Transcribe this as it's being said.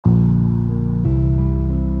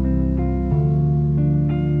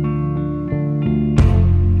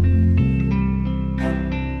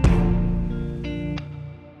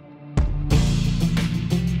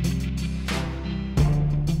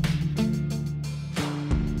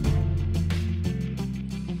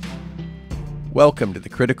Welcome to the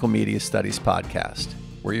Critical Media Studies Podcast.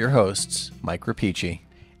 We're your hosts, Mike Rapici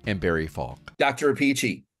and Barry Falk. Dr.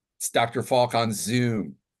 Rapici, it's Dr. Falk on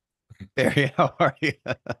Zoom. Barry, how are you?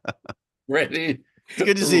 Ready? It's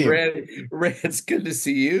good to see you. It's good to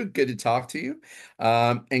see you. Good to talk to you.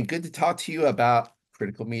 And good to talk to you about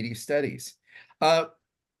critical media studies.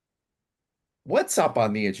 What's up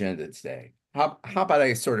on the agenda today? How about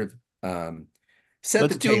I sort of set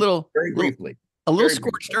Let's the do table very briefly. A little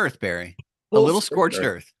scorched earth, Barry. A little scorched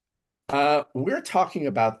earth. We're talking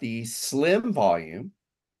about the Slim volume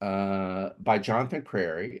by Jonathan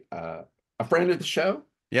Crary, a friend of the show.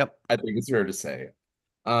 Yep. I think it's fair to say.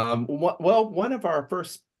 One of our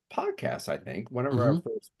first podcasts, I think, one of our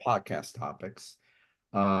first podcast topics.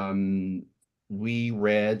 We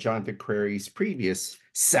read Jonathan Crary's previous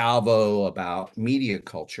salvo about media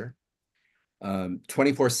culture,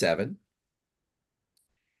 24/7.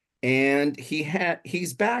 And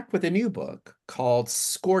he's back with a new book called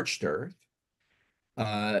Scorched Earth.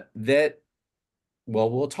 We'll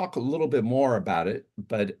talk a little bit more about it,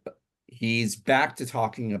 but he's back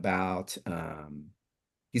talking about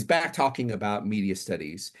media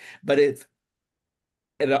studies. But if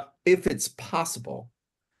it's possible,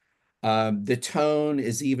 the tone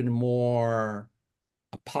is even more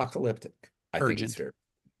apocalyptic. Urgent. I think it's fair.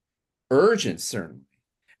 Urgent, certainly,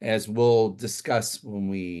 as we'll discuss when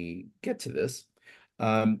we get to this.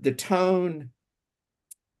 The tone,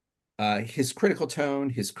 his critical tone,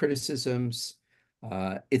 his criticisms,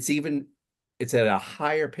 it's at a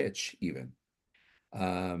higher pitch even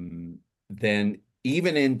than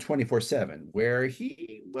even in 24/7, where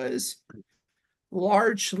he was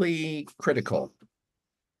largely critical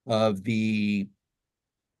of the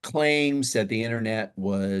claims that the internet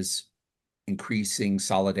was increasing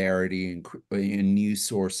solidarity and a new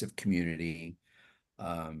source of community,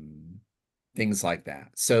 things like that.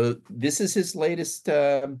 So this is his latest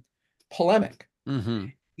polemic.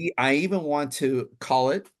 I even want to call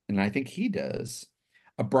it, and I think he does,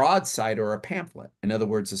 a broadside or a pamphlet. In other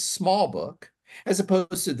words, a small book, as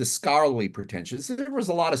opposed to the scholarly pretensions. There was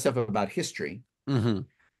a lot of stuff about history,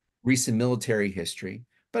 recent military history,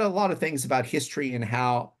 but a lot of things about history and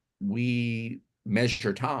how we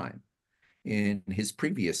measure time in his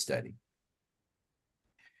previous study.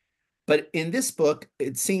 But in this book,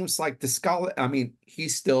 it seems like the scholar,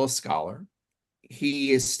 he's still a scholar.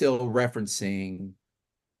 He is still referencing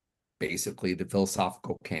basically the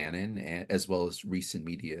philosophical canon as well as recent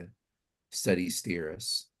media studies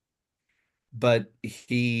theorists. But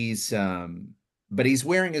he's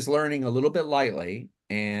wearing his learning a little bit lightly,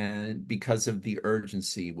 and because of the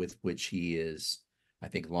urgency with which he is, I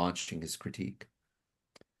think, launching his critique.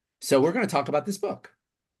 So we're going to talk about this book.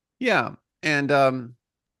 Yeah, and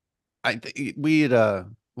we've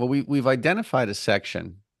identified a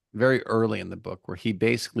section very early in the book where he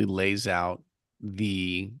basically lays out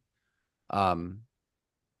the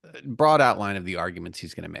broad outline of the arguments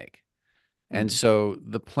he's going to make. And so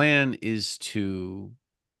the plan is to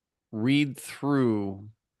read through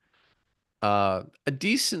a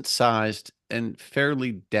decent sized and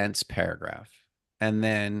fairly dense paragraph, and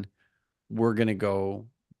then we're going to go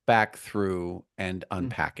back through and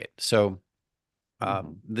unpack it. So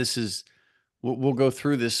we'll go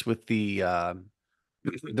through this with the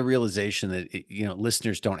realization that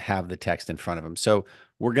listeners don't have the text in front of them. So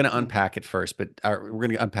we're going to unpack it first, but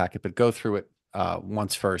go through it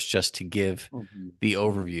once first, just to give the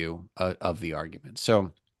overview of the argument.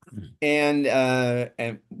 So, and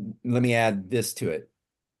let me add this to it.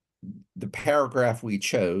 The paragraph we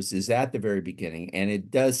chose is at the very beginning, and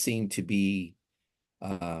it does seem to be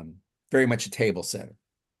very much a table setter,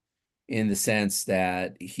 in the sense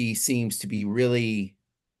that he seems to be really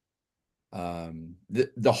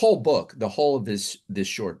the whole book, the whole of this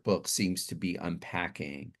short book seems to be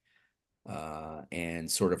unpacking and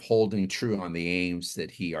sort of holding true on the aims that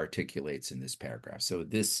he articulates in this paragraph. So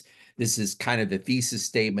this is kind of the thesis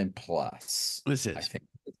statement plus, I think,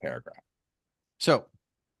 the paragraph. So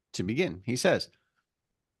to begin, he says,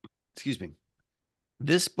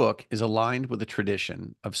 this book is aligned with a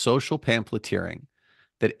tradition of social pamphleteering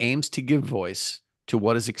that aims to give voice to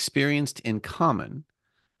what is experienced in common,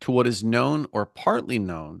 to what is known or partly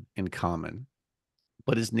known in common,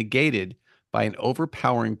 but is negated by an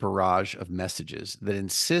overpowering barrage of messages that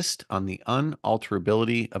insist on the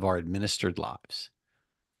unalterability of our administered lives.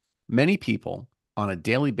 Many people on a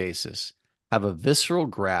daily basis have a visceral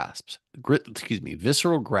grasp of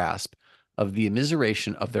the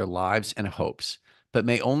immiseration of their lives and hopes, but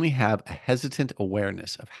may only have a hesitant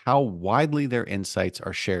awareness of how widely their insights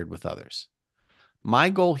are shared with others. My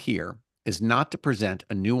goal here is not to present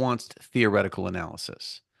a nuanced theoretical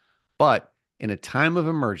analysis, but in a time of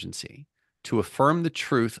emergency to affirm the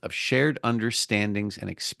truth of shared understandings and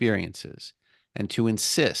experiences, and to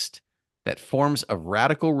insist that forms of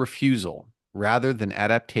radical refusal rather than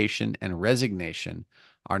adaptation and resignation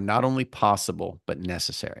are not only possible but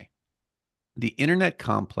necessary. The internet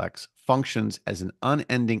complex functions as an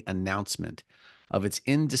unending announcement of its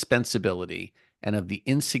indispensability and of the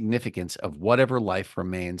insignificance of whatever life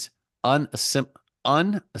remains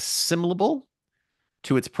unassimilable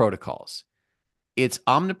to its protocols. Its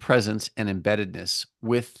omnipresence and embeddedness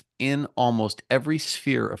within almost every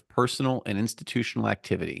sphere of personal and institutional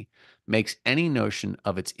activity makes any notion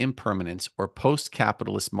of its impermanence or post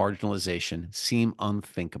capitalist marginalization seem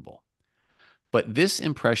unthinkable. But this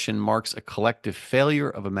impression marks a collective failure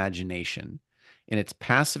of imagination in its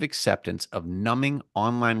passive acceptance of numbing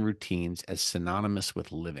online routines as synonymous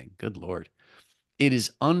with living. Good Lord. It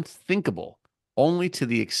is unthinkable only to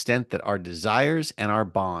the extent that our desires and our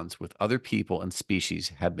bonds with other people and species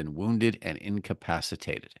have been wounded and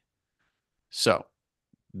incapacitated. So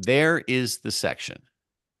there is the section.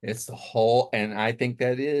 It's the whole, and I think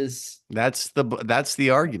that is That's the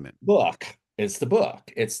argument. book. It's the book.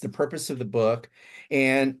 It's the purpose of the book.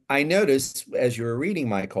 And I noticed as you were reading,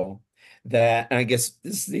 Michael, that, and I guess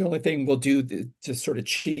this is the only thing we'll do to sort of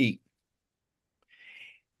cheat.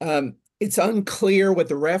 It's unclear what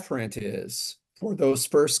the referent is for those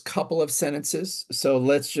first couple of sentences. So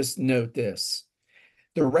let's just note this.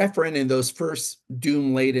 The referent in those first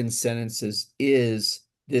doom-laden sentences is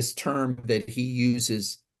this term that he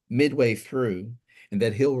uses midway through and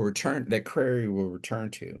that that Crary will return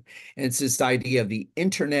to. And it's this idea of the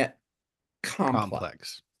internet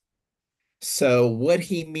complex. So what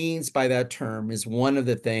he means by that term is one of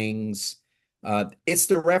the things, it's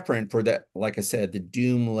the referent for that, like I said, the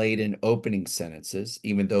doom-laden opening sentences,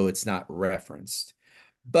 even though it's not referenced.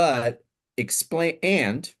 But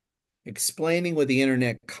explaining what the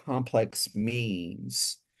internet complex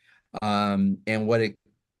means, and what it,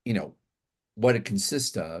 what it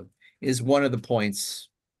consists of is one of the points,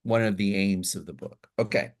 one of the aims of the book.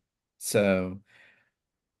 Okay, so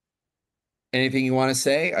anything you want to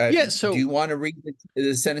say? Yeah. So do you want to read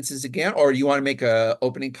the sentences again, or do you want to make a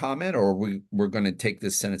opening comment, or we're going to take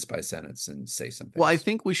this sentence by sentence and say something? well, I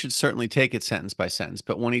think we should certainly take it sentence by sentence,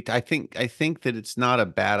 but I think that it's not a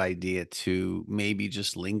bad idea to maybe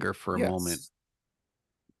just linger for a moment Yes.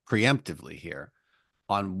 preemptively here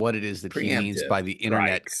on what it is that he means Preemptive by the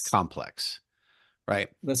internet strikes. complex, right?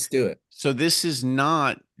 Let's do it. So this is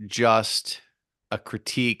not just a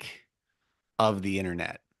critique of the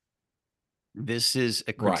internet. This is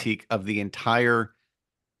a Right. critique of the entire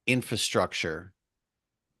infrastructure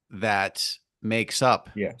that makes up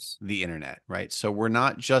Yes. the internet, right? So we're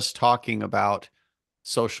not just talking about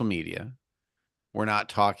social media. We're not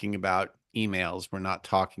talking about emails. We're not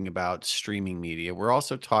talking about streaming media. We're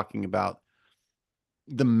also talking about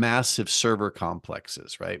the massive server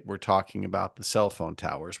complexes, right? We're talking about the cell phone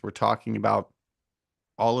towers. We're talking about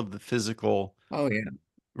all of the physical, Oh yeah.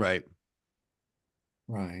 right?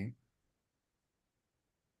 Right.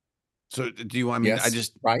 So do you, I mean, I Yes.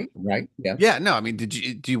 just, Right. yeah, Yes. no, I mean,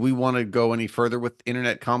 do we want to go any further with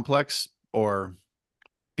internet complex or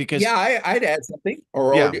because, Yeah, I'd add something,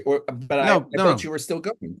 yeah, but no, I no, thought no. you were still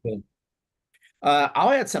going. So, I'll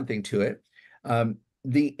add something to it.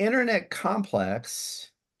 The internet complex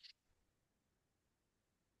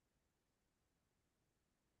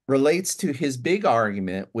relates to his big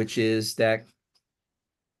argument, which is that,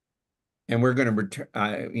 and we're going to return,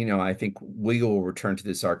 I think we will return to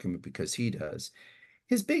this argument because he does.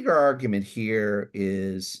 His bigger argument here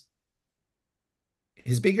is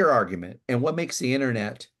his bigger argument, and what makes the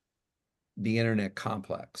internet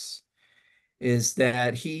complex is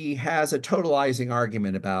that he has a totalizing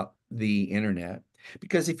argument about the internet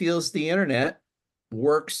because he feels the internet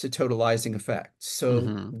works to totalizing effect. So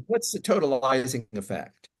Mm-hmm. what's the totalizing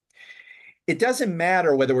effect? It doesn't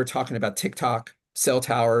matter whether we're talking about TikTok, cell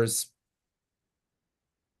towers,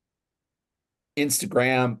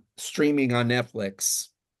 Instagram, streaming on Netflix,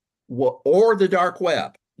 or the dark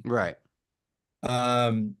web. Right.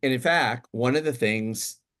 And in fact, one of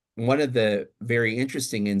the very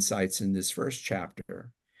interesting insights in this first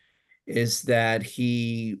chapter is that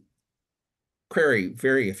Crary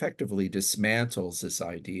very effectively dismantles this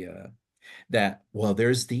idea that, well,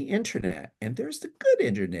 there's the internet and there's the good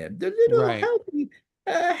internet, the little Right. healthy,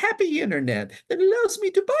 happy internet that allows me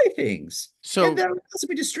to buy things and So that allows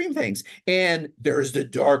me to stream things. And there's the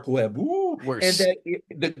dark web, we're, and that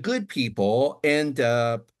the good people end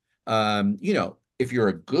up, if you're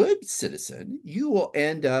a good citizen, you will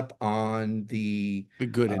end up on the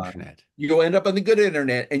good internet. you'll end up on the good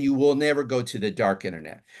internet and you will never go to the dark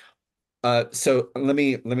internet. So let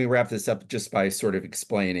me wrap this up just by sort of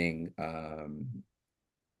explaining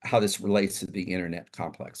how this relates to the internet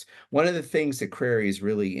complex. One of the things that Crary is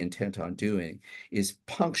really intent on doing is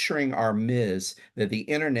puncturing our myths that the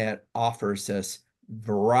internet offers us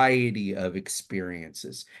variety of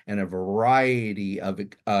experiences and a variety of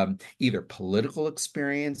either political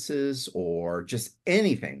experiences or just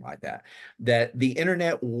anything like that, that the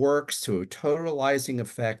internet works to a totalizing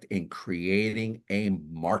effect in creating a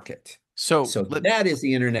market. So So let that is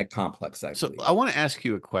the internet complex, I so believe. I want to ask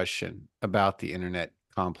you a question about the internet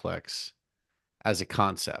complex as a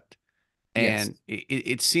concept. Yes. And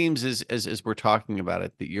it seems as we're talking about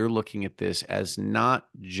it that you're looking at this as not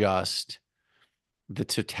just the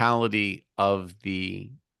totality of the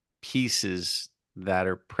pieces that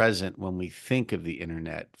are present when we think of the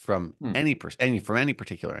internet from Hmm. any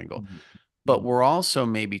particular angle, Mhm. but Mhm. we're also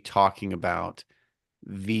maybe talking about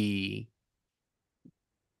the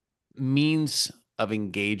means of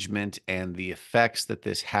engagement and the effects that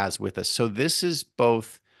this has with us. So this is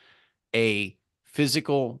both a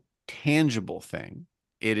physical, tangible thing.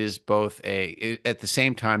 It is both at the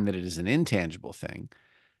same time that it is an intangible thing,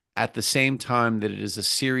 at the same time that it is a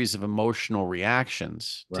series of emotional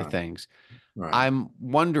reactions to Right, things. right. I'm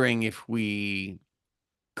wondering if we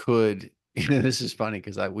could, this is funny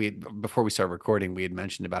because before we start recording, we had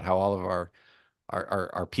mentioned about how all of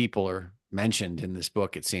our people are mentioned in this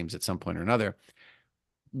book, it seems, at some point or another.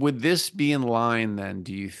 Would this be in line then,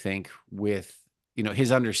 do you think, with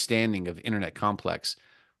his understanding of internet complex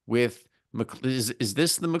with is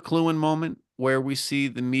this the McLuhan moment where we see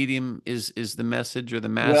the medium is the message or the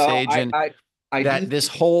mass Well, age, and I do that this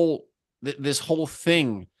whole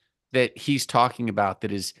thing that he's talking about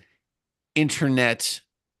that is internet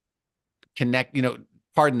connect,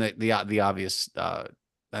 pardon the obvious that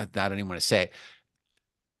I don't even want to say,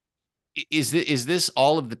 is this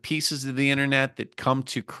all of the pieces of the internet that come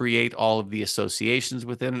to create all of the associations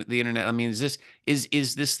within the internet? I mean, is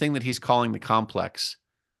this thing that he's calling the complex,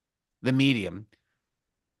 the medium,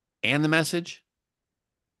 and the message?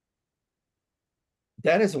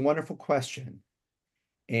 that is a wonderful question.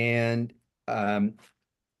 And um,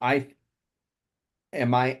 I and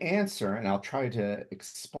my answer, and I'll try to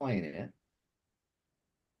explain it,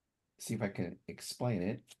 see if I can explain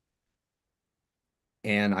it.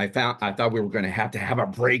 And I thought we were going to have a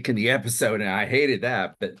break in the episode, and I hated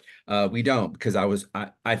that, but we don't, because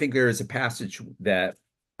I think there is a passage that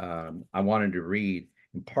I wanted to read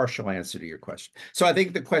in partial answer to your question. So I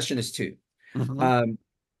think the question is two. Mhm. Um,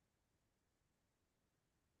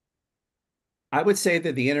 I would say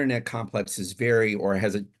that the internet complex is very, or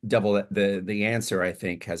has a double, the answer I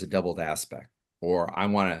think has a doubled aspect, or I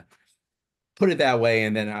want to put it that way,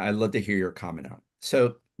 and then I'd love to hear your comment on it.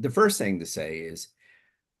 So the first thing to say is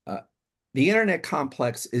uh, the internet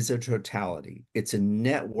complex is a totality. It's a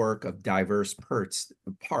network of diverse parts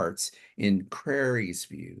in Crary's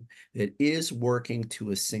view that is working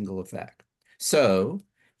to a single effect. So,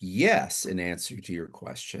 yes, in answer to your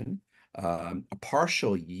question, a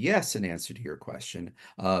partial yes in answer to your question.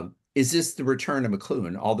 Is this the return of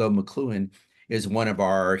McLuhan? Although McLuhan is one of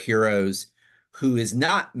our heroes who is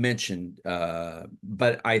not mentioned,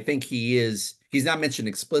 but I think he's not mentioned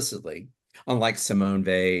explicitly, unlike Simone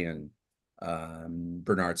Weil and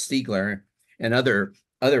Bernard Stiegler and other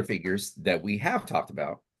figures that we have talked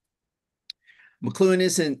about. McLuhan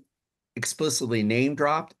isn't explicitly name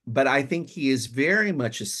dropped, but I think he is very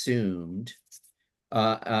much assumed.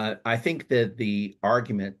 I think that the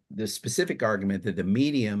specific argument that the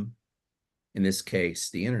medium, in this case,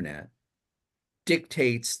 the internet,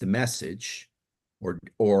 dictates the message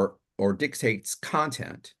or dictates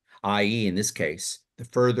content, i.e., in this case, the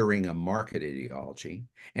furthering of market ideology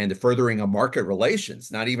and the furthering of market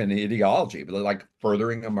relations, not even ideology, but like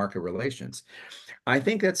furthering of market relations. I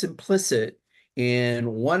think that's implicit in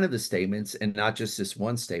one of the statements, and not just this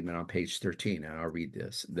one statement on page 13. And I'll read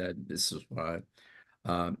this. That this is what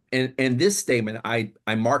and this statement I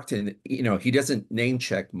marked in, he doesn't name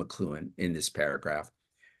check McLuhan in this paragraph,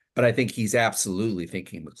 but I think he's absolutely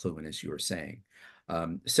thinking McLuhan, as you were saying.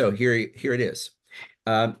 So here it is.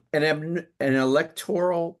 An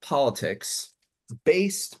electoral politics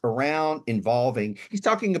based around involving, he's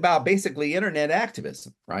talking about basically internet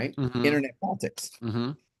activism, right? Mhm. Internet politics.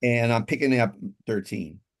 Mhm. And I'm picking up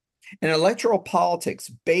 13. An electoral politics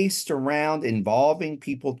based around involving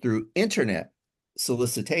people through internet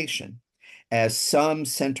solicitation, as some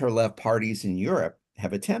center left parties in Europe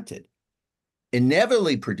have attempted,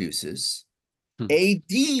 inevitably produces a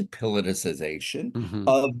depoliticization Mhm.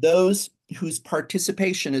 of those whose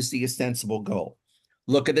participation is the ostensible goal.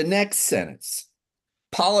 Look at the next sentence.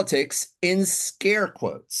 Politics in scare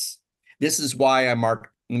quotes. This is why I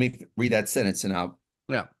mark, let me read that sentence and I'll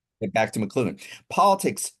Yeah. get back to McLuhan.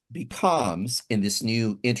 Politics becomes in this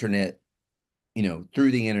new internet,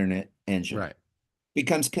 through the internet engine, Right.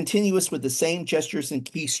 becomes continuous with the same gestures and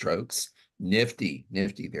keystrokes. Nifty,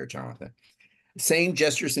 nifty there, Jonathan. Same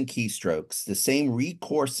gestures and keystrokes, the same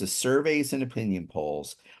recourse to surveys and opinion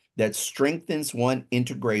polls that strengthens one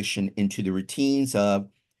integration into the routines of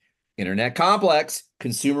internet complex,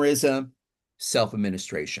 consumerism,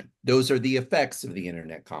 self-administration. Those are the effects of the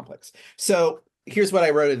internet complex. So here's what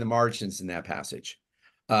I wrote in the margins in that passage.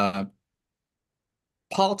 Uh,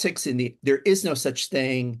 there is no such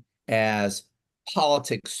thing as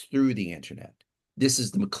politics through the internet. This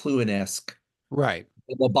is the McLuhan-esque Right.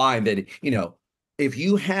 bind that, if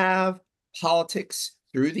you have politics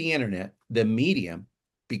through the internet, the medium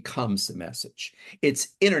becomes the message. It's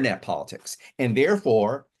internet politics. And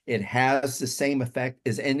therefore, it has the same effect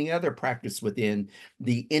as any other practice within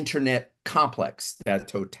the internet complex, that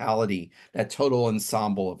totality, that total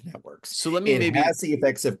ensemble of networks. So let me It maybe has the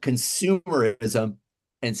effects of consumerism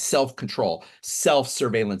and self-control,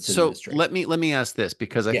 self-surveillance so administration. let me ask this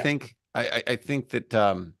because I Yeah. think I think that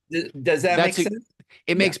Does that make that's sense?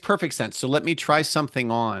 it Yeah. makes perfect sense. So let me try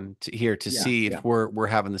something on here to Yeah. see Yeah. if we're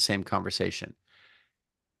having the same conversation.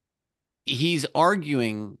 He's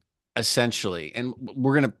arguing essentially, and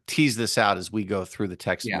we're going to tease this out as we go through the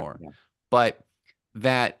text Yeah. more, Yeah. but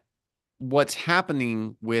that what's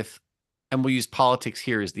happening with, and we'll use politics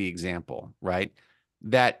here as the example, right?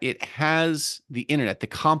 That it has the internet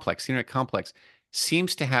complex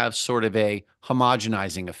seems to have sort of a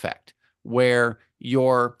homogenizing effect where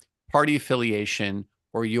your party affiliation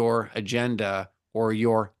or your agenda or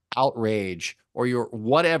your outrage or your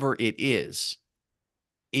whatever it is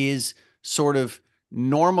sort of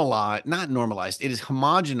normalized, not normalized, it is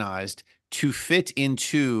homogenized to fit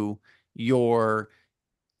into your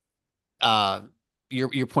uh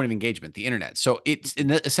your point of engagement, the internet. So it's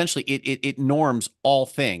essentially it norms all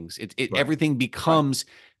things. It Right. everything Right. becomes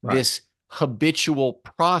Right. this habitual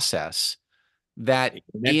process that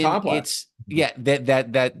Internet in complex. its yeah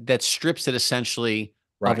that strips it essentially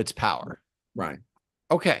of Right. its power. Right.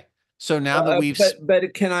 Okay. So now that we've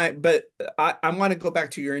I want to go back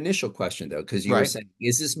to your initial question though, because you were right. saying,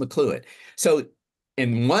 is this McLuhan? So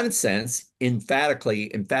in one sense,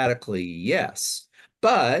 emphatically, yes.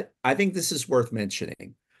 But I think this is worth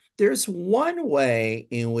mentioning. There's one way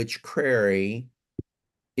in which Crary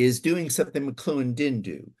is doing something McLuhan didn't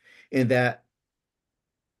do, in that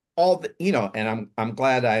and I'm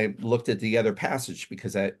glad I looked at the other passage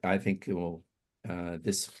because I think it will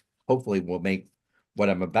this hopefully will make what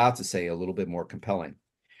I'm about to say a little bit more compelling.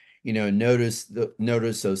 Notice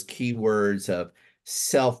those keywords of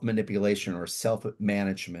self-manipulation or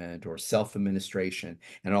self-management or self-administration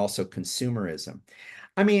and also consumerism.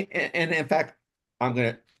 I mean, and in fact,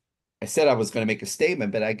 I said I was going to make a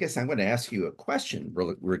statement, but I guess I'm going to ask you a question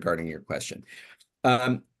regarding your question.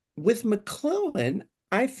 Um, with McLuhan,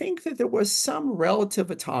 I think that there was some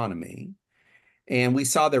relative autonomy, and we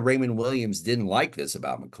saw that Raymond Williams didn't like this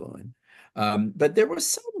about McLuhan, but there was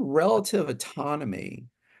some relative autonomy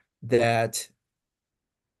that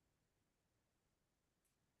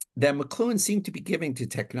McLuhan seemed to be giving to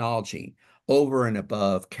technology over and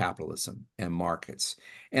above capitalism and markets.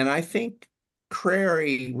 And I think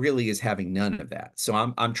Crary really is having none of that. So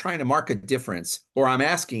I'm trying to mark a difference, or I'm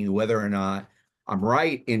asking you whether or not I'm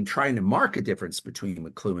right in trying to mark a difference between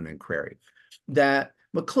McLuhan and Crary. That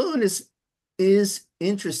McLuhan is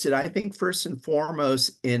interested, I think, first and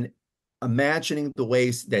foremost, in imagining the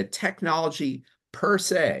ways that technology per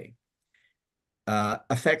se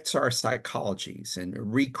affects our psychologies and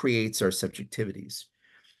recreates our subjectivities.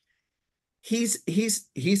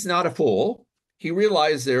 He's not a fool. He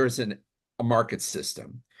realized there's a market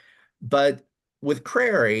system, but with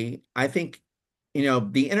Crary, I think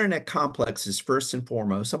the internet complex is first and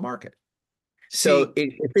foremost a market. So See,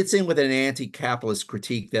 it fits in with an anti-capitalist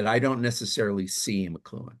critique that I don't necessarily see in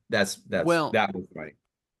McLuhan. well, That was right.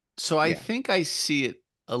 so I Yeah. think I see it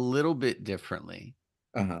a little bit differently,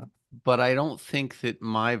 Uh-huh. but I don't think that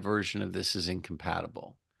my version of this is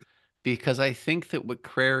incompatible because I think that what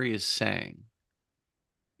Crary is saying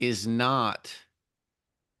is not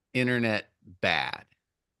internet bad.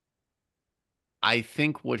 I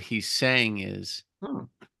think what he's saying is Hmm.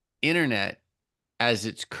 internet as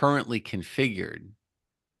it's currently configured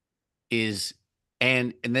is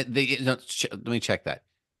and that they no, let me check that.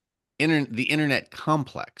 The internet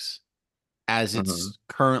complex Uh-huh.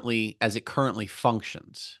 as it currently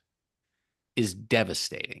functions is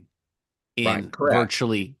devastating Right. in Correct.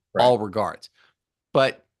 virtually Correct. all regards.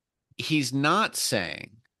 But he's not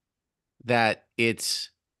saying that it's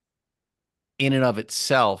in and of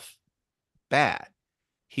itself bad.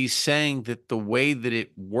 He's saying that the way that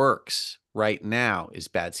it works right now is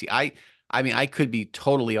bad. See, I mean, I could be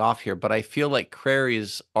totally off here, but I feel like Crary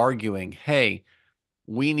is arguing, hey,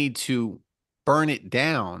 we need to burn it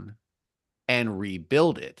down and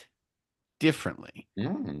rebuild it differently.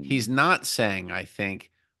 He's Mm. not saying, I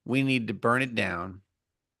think, we need to burn it down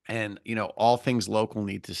and, all things local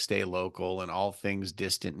need to stay local and all things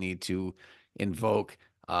distant need to invoke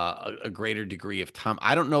a greater degree of time.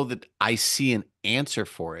 I don't know that I see an answer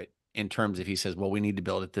for it in terms of he says, well, we need to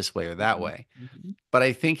build it this way or that Mhm, way. mhm. But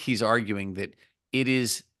I think he's arguing that it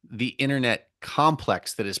is the internet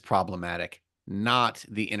complex that is problematic, not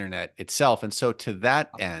the internet itself. And so to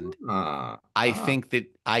that end, Ah, I ah, think that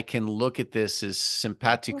I can look at this as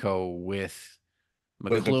simpatico with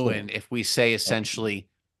with the clue. McLuhan if we say Okay. essentially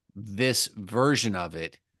this version of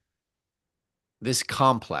it, this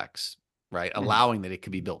complex, right, Mhm, allowing that it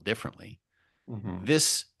could be built differently. mhm.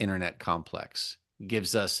 This internet complex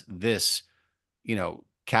gives us this,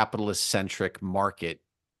 capitalist centric market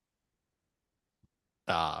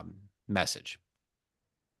message.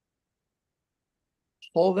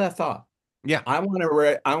 Hold that thought. Yeah. I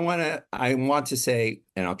want to say,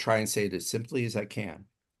 and I'll try and say it as simply as I can.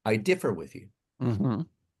 I differ with you. Hmm.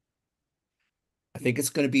 I think it's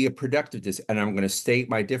going to be a productive and I'm going to state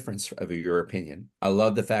my difference of your opinion. I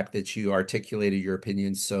love the fact that you articulated your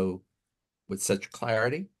opinion so with such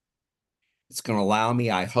clarity. It's going to allow me,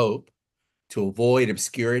 I hope, to avoid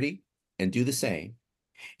obscurity and do the same.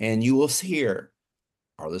 And you will hear,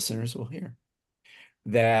 our listeners will hear,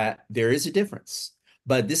 that there is a difference.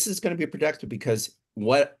 But this is going to be productive because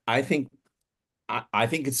what I think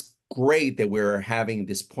it's great that we're having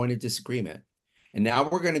this point of disagreement. And now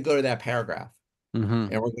we're going to go to that paragraph Hmm.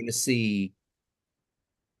 and we're going to see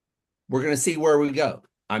where we go.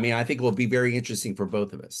 I mean, I think it will be very interesting for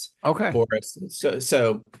both of us. Okay. For us.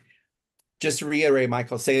 So just to reiterate,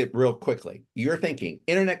 Michael, say it real quickly. You're thinking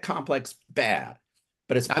internet complex bad,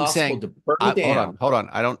 but it's I'm possible saying, to burn it hold on, down. hold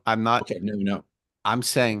on. I'm not, Okay, no. I'm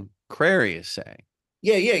saying Crary is saying,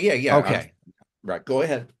 Yeah. okay, Right. Go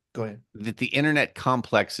ahead. Go ahead. that the internet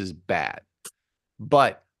complex is bad.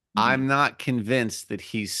 But I'm Mhm. not convinced that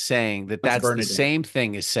he's saying that Let's that's burn the it down. same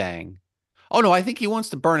thing as saying, oh, no, I think he wants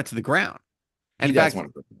to burn it to the ground. In He does fact, want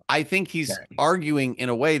to burn it I think he's down. Okay. arguing in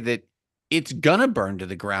a way that it's going to burn to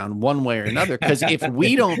the ground one way or another. Because if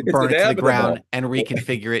we don't It's burn it to the ground inevitable. and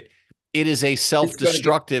reconfigure it, it is a It's going to get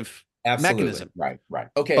self-destructive absolutely mechanism. right.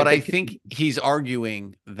 Okay, But I okay. think he's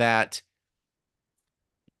arguing that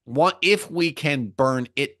if we can burn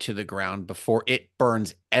it to the ground before it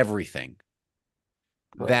burns everything,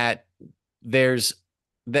 Correct. that there's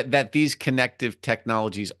that these connective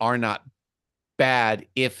technologies are not bad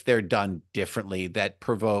if they're done differently, that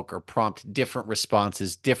provoke or prompt different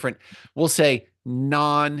responses, different, we'll say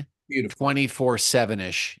non Beautiful.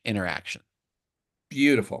 24/7-ish interaction.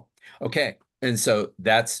 Beautiful. Okay. And so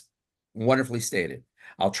that's wonderfully stated.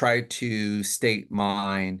 I'll try to state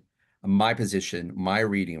my position, my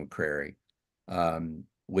reading of Crary,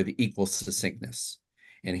 with equal succinctness.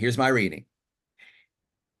 And here's my reading.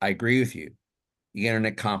 I agree with you. The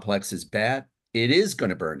internet complex is bad. It is going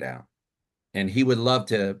to burn down. And he would love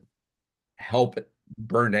to help it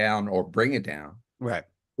burn down or bring it down, Right.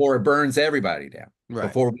 or it burns everybody down Right.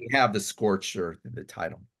 before we have the scorched earth in the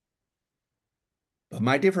title. But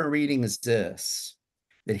my different reading is this,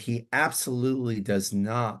 that he absolutely does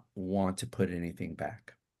not want to put anything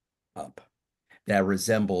back up that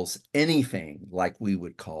resembles anything like we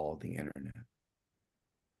would call the internet.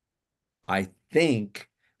 I think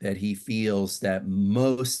that he feels that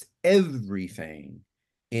most everything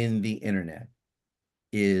in the internet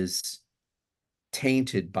is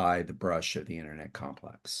tainted by the brush of the internet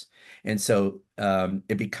complex. And so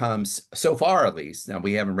it becomes, so far at least, now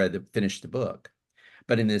we haven't finished the book,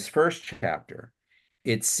 but in this first chapter,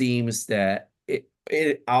 it seems that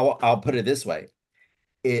I'll put it this way.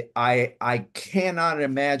 I cannot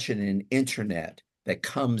imagine an internet that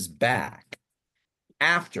comes back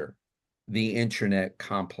after the internet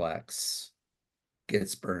complex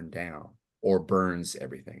gets burned down or burns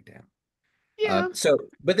everything down. Yeah.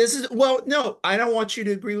 But this is, well, no, I don't want you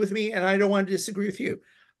to agree with me and I don't want to disagree with you.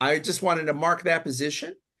 I just wanted to mark that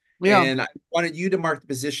position Yeah. and I wanted you to mark the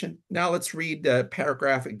position. Now let's read the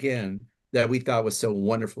paragraph again that we thought was so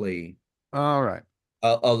wonderfully All right.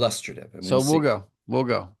 illustrative, and So we'll we'll see. go. We'll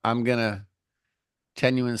go. I'm gonna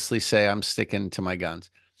tenuously say I'm sticking to my guns.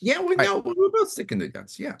 Yeah, we All right. know we're both sticking to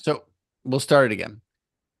guns. Yeah. So we'll start it again.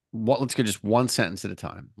 Let's go just one sentence at a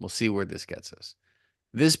time. We'll see where this gets us.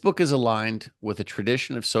 This book is aligned with a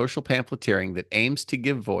tradition of social pamphleteering that aims to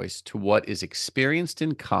give voice to what is experienced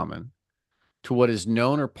in common, to what is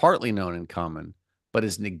known or partly known in common, but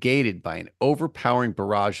is negated by an overpowering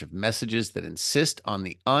barrage of messages that insist on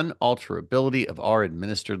the unalterability of our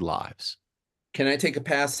administered lives. Can I take a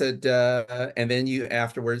pass at and then you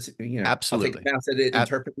afterwards, I'll take a Absolutely. pass at it, Ab-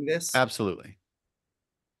 interpreting this. absolutely.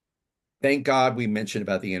 Thank God we mentioned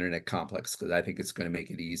about the internet complex because I think it's going to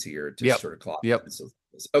make it easier to Yep. sort of claw Yep. pencils.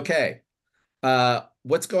 Okay.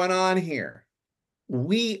 What's going on here?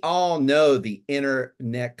 We all know the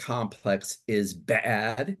internet complex is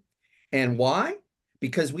bad. And why?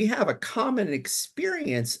 Because we have a common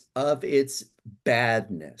experience of its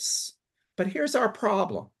badness. But here's our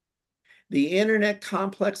problem. The internet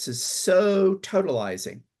complex is so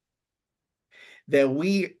totalizing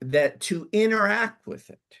that to interact with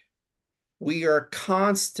it, we are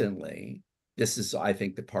constantly, this is, I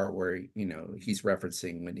think, the part where, he's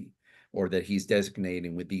referencing or that he's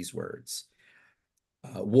designating with these words.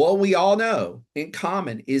 What we all know in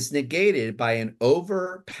common is negated by an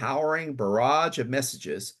overpowering barrage of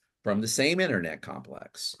messages from the same internet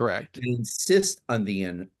complex Correct. that insist on the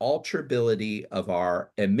unalterability of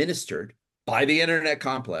our administered by the internet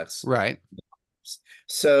complex. Right.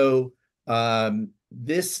 So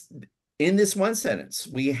this in this one sentence,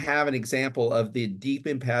 we have an example of the deep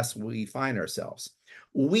impasse we find ourselves.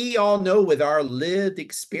 We all know with our lived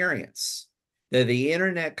experience that the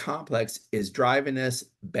internet complex is driving us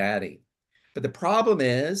batty. But the problem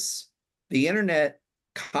is the internet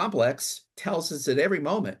complex tells us at every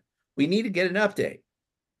moment we need to get an update.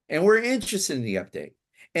 And we're interested in the update.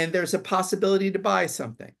 And there's a possibility to buy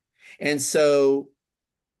something. And so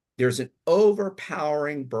there's an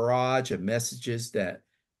overpowering barrage of messages that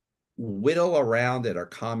whittle around at our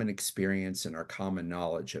common experience and our common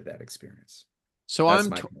knowledge of that experience. So That's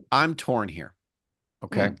my I'm torn here.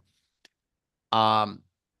 Okay. Um,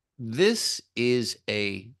 this is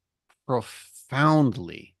a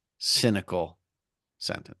profoundly cynical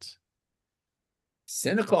sentence.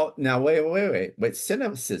 cynical. Now, wait. But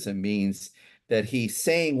cynicism means that he's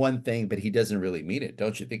saying one thing, but he doesn't really mean it.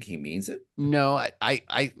 Don't you think he means it? No,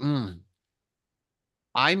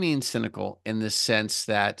 I mean cynical in the sense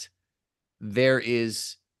that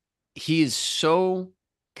he is so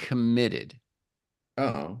committed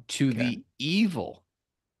Oh, to okay. the evil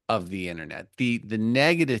of the internet, the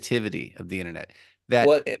negativity of the internet that,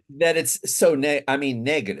 Well, that it's so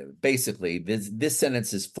negative. Basically, this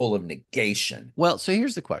sentence is full of negation. well, so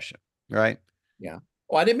here's the question, right? Yeah.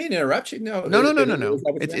 Oh, I didn't mean to interrupt you. No, No, no, no, no, is no. that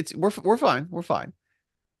what you It's meant? it's we're fine. We're fine.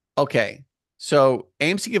 Okay. So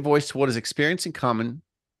aims to give voice to what is experienced in common,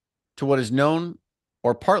 to what is known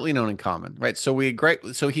or partly known in common, right? So we agree.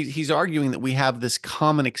 So he's arguing that we have this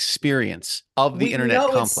common experience of the We internet know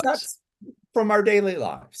it complex. sucks from our daily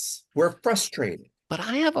lives. We're frustrated. But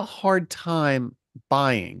I have a hard time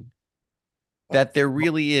buying that there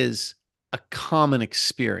really is a common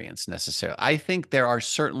experience necessarily. I think there are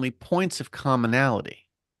certainly points of commonality,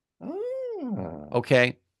 Ah,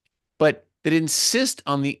 okay? But that insist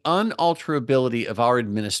on the unalterability of our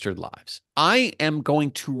administered lives. I am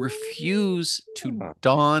going to refuse to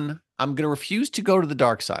I'm going to refuse to go to the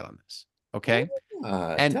dark side on this, okay?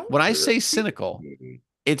 And don't when I say cynical, refuse.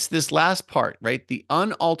 it's this last part, right? The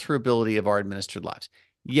unalterability of our administered lives.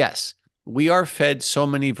 Yes, we are fed so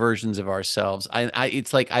many versions of ourselves.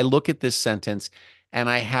 It's like I look at this sentence and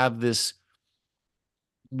I have this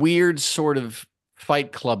weird sort of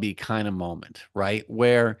fight clubby kind of moment, right?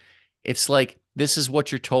 Where it's like, this is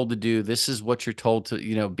what you're told to do. This is what you're told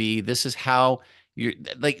to, be. This is how you're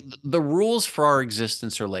like the rules for our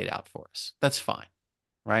existence are laid out for us. That's fine,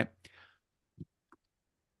 right?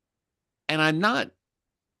 And I'm not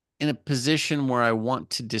in a position where I want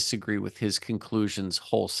to disagree with his conclusions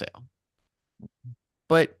wholesale.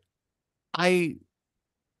 But I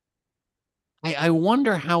I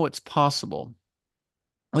wonder how it's possible.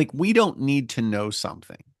 Like we don't need to know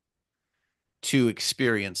something to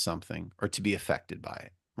experience something or to be affected by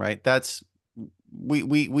it, right? That's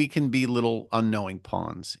we can be little unknowing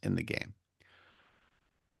pawns in the game.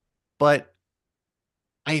 But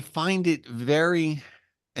I find it very,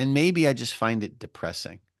 and maybe I just find it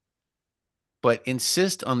depressing, but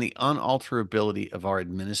insist on the unalterability of our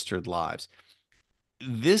administered lives.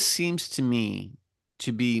 This seems to me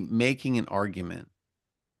to be making an argument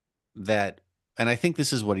that, and I think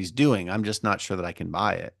this is what he's doing, I'm just not sure that I can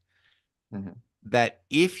buy it, Mhm. that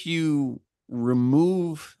if you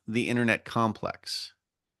remove the internet complex,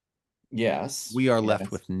 Yes, we are left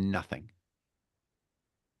yes. with nothing.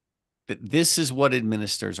 That this is what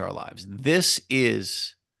administers our lives. This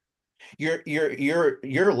is You're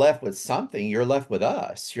left with something. You're left with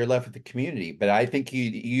us. You're left with the community. But I think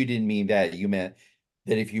you didn't mean that. You meant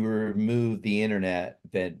that if you remove the internet,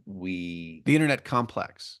 that we The internet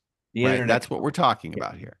complex, the right? internet That's what we're talking yeah,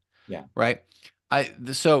 about here, yeah, right?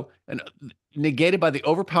 Negated by the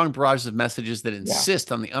overpowering barrages of messages that yeah,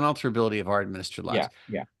 insist on the unalterability of our administered lives.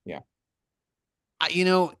 yeah, yeah, yeah. I, you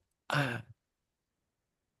know, uh,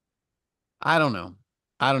 I don't know.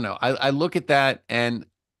 I don't know. I look at that and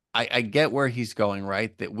I get where he's going,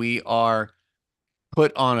 right? That we are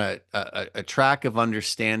put on a track of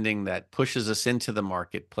understanding that pushes us into the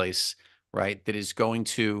marketplace, right? That is going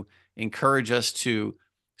to encourage us to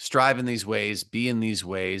strive in these ways, be in these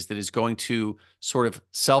ways, that is going to sort of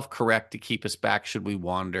self-correct to keep us back should we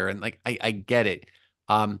wander. And like I get it.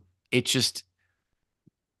 It just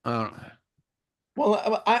uh,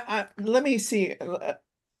 Well, let me see.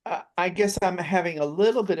 I guess I'm having a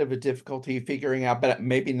little bit of a difficulty figuring out, but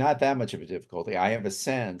maybe not that much of a difficulty. I have a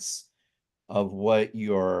sense of what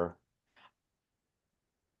you're.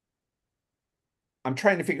 I'm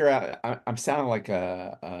trying to figure out. I'm sounding like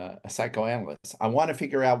a psychoanalyst. I want to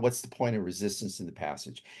figure out what's the point of resistance in the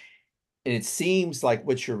passage. And it seems like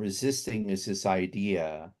what you're resisting is this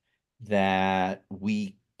idea that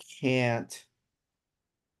we can't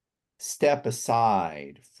step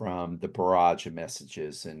aside from the barrage of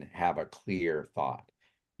messages and have a clear thought.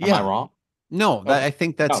 Am I yeah. wrong? No, that Okay. I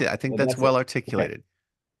think that's it. No, I think well, that's that's well it. Okay. articulated.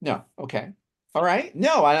 No, okay. All right.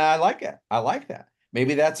 No, I like it. I like that.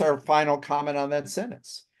 Maybe that's our final comment on that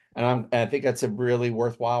sentence. And I think that's a really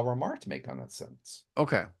worthwhile remark to make on that sentence.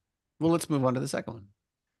 Okay. Well, let's move on to the second one.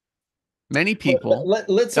 Many But people.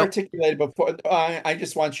 let's Nope. articulate it before. I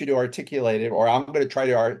just want you to articulate it, or I'm going to try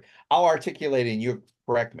to I'll articulate it and you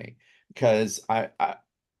correct me because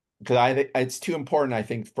because I think it's too important, I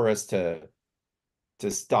think, for us to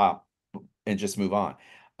stop and just move on.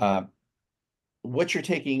 Uh, what you're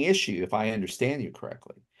taking issue, if I understand you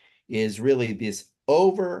correctly, is really this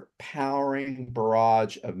overpowering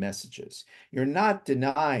barrage of messages. You're not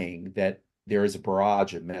denying that there is a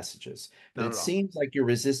barrage of messages, but Not it at all. seems like you're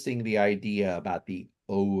resisting the idea about the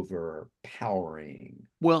overpowering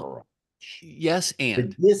Well, barrage, yes, the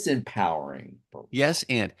and disempowering barrage. yes,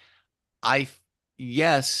 and I,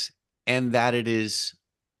 yes, and that it is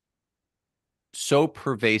so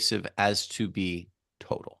pervasive as to be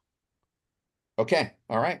total. Okay,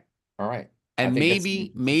 all right, all right. I And think that's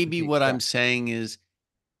an maybe interesting, what yeah, I'm saying is,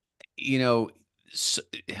 you know, s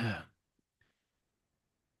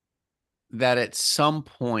that at some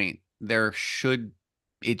point there should,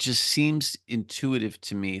 it just seems intuitive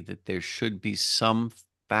to me that there should be some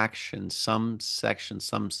faction, some section,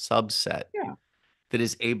 some subset yeah. that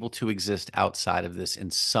is able to exist outside of this in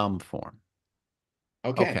some form.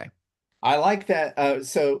 Okay. Okay. I like that.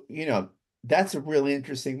 So, that's a really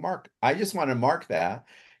interesting mark. I just want to mark that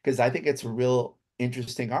because I think it's a real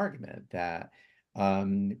interesting argument that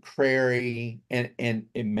Crary and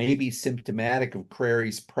it may be symptomatic of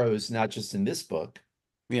Crary's prose, not just in this book,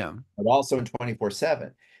 Yeah. but also in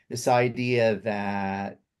 24/7. This idea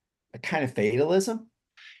that a kind of fatalism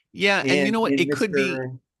Yeah, and you in know what? in It could be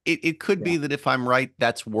Mr. it could Yeah, be that if I'm right,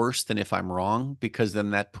 that's worse than if I'm wrong, because then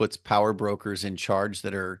that puts power brokers in charge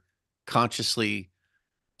that are consciously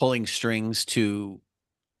pulling strings to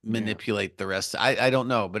yeah. manipulate the rest. I don't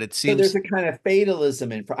know, but it So there's seems a kind of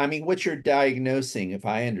fatalism in, I mean, what you're diagnosing, if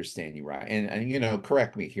I understand you right, and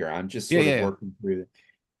correct me here, I'm just yeah, sort yeah, of yeah. working through it.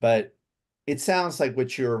 But it sounds like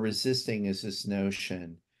what you're resisting is this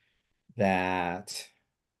notion that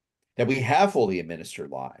we have fully administered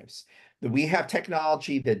lives, that we have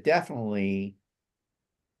technology that definitely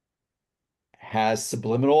has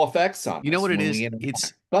subliminal effects on You know us what it when is? we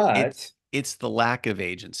interact. But It's the lack of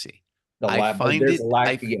agency. but there's a lack,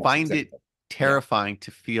 I yes, find it exactly. Yeah. terrifying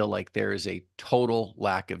to feel like there is a total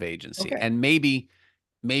lack of agency. Okay. And maybe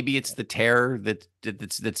it's the terror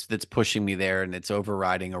that's pushing me there and it's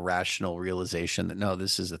overriding a rational realization that no,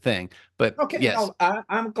 this is a thing. But Okay. yes. No,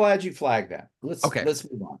 I'm glad you flagged that. Okay. Let's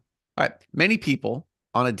move on. All right. Many people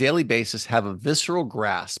on a daily basis have a visceral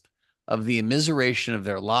grasp of the immiseration of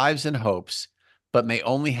their lives and hopes, but may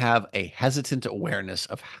only have a hesitant awareness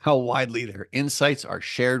of how widely their insights are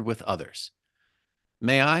shared with others.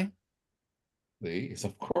 May I? Please,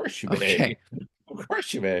 of course you may. Okay. Of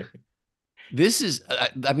course you may. This is,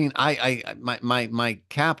 I mean, my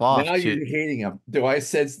cap off Now to, you're hating him. Do I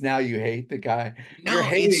sense now you hate the guy? You're no, it's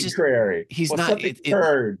hating just, Crary. he's Well, not, something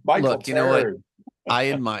turd. Michael look, you know what? turd.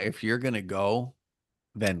 I admire, if you're going to go,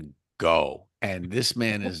 then go. And this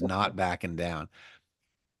man is not backing down.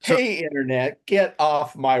 So, Hey, internet, get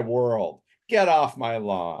off my world. Get off my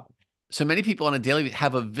lawn. so many people on a daily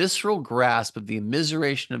have a visceral grasp of the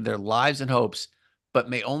immiseration of their lives and hopes, but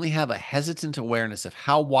may only have a hesitant awareness of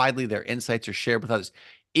how widely their insights are shared with others.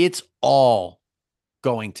 It's all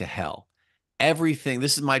going to hell. Everything,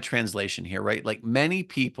 this is my translation here, right? Like many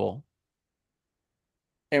people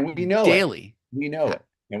And we know it. daily, We know it.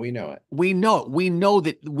 And we know it. we know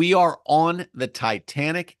that we are on the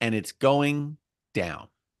Titanic and it's going down.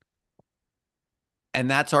 And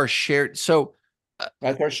that's our shared. So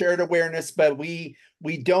That's our shared awareness, but we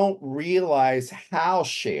don't realize how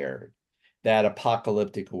shared that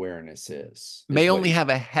apocalyptic awareness is may what only he's have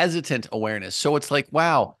a hesitant awareness. So it's like,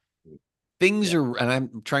 wow, things yeah. are, and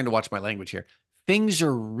I'm trying to watch my language here. Things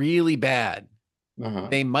are really bad. Uh-huh.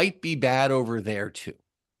 They might be bad over there too.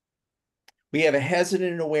 We have a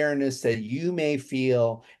hesitant awareness that you may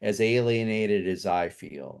feel as alienated as I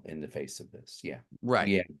feel in the face of this. Yeah. Right.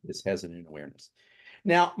 We have this hesitant awareness.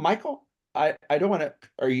 Now, Michael, I don't want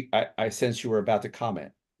to, I sense you were about to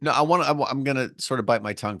comment. No, I'm going to sort of bite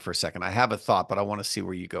my tongue for a second. I have a thought, but I want to see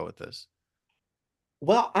where you go with this.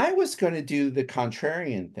 Well, I was going to do the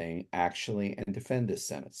contrarian thing actually and defend this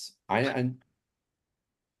sentence.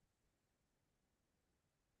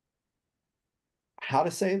 How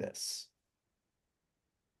to say this?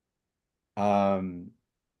 Um,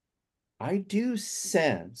 I do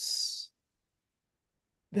sense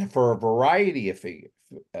that for a variety of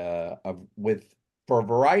with for a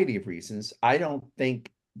variety of reasons, I don't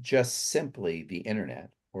think just simply the internet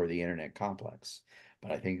or the internet complex,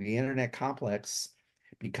 but I think the internet complex,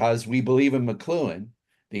 because we believe in McLuhan,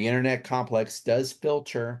 the internet complex does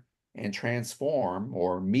filter and transform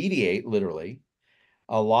or mediate literally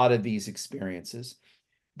a lot of these experiences.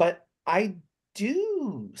 But I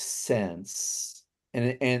do sense,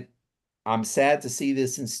 and I'm sad to see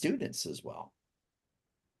this in students as well,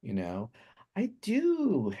 you know, I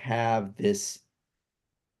do have this,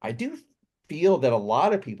 I do feel that a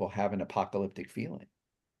lot of people have an apocalyptic feeling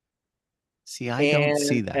See, I don't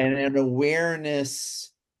see that. and an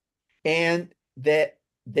awareness, and that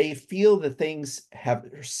they feel that things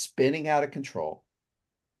are spinning out of control,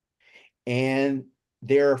 and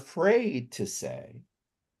they're afraid to say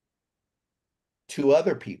to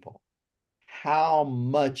other people how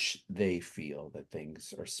much they feel that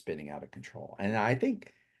things are spinning out of control. And I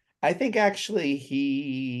think actually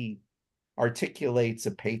he articulates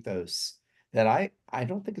a pathos that I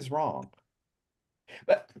don't think is wrong.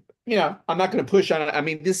 But I'm not going to push on it. I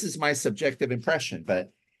mean, this is my subjective impression,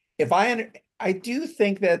 but if I do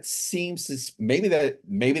think that seems to maybe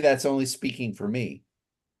that's only speaking for me.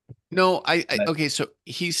 No, But okay. So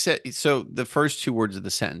he said, so the first two words of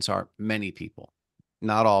the sentence are many people,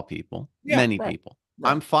 not all people, yeah, many right, people.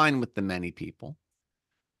 right. I'm fine with the many people.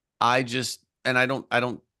 And I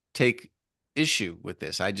don't take issue with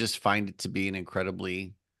this. I just find it to be an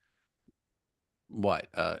incredibly,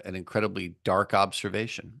 an incredibly dark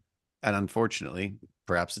observation. And unfortunately,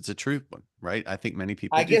 perhaps it's a truth one, right? I think many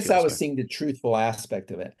people I do guess feel I this was way. seeing the truthful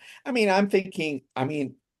aspect of it. I mean, I'm thinking, I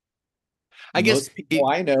guess most people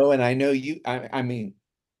it, I know, and I know you, I mean,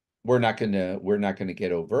 we're not gonna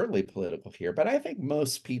get overtly political here, but I think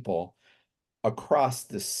most people across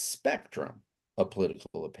the spectrum of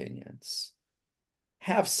political opinions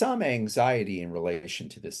have some anxiety in relation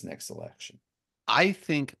to this next election. I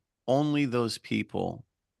think only those people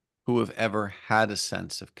who have ever had a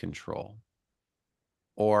sense of control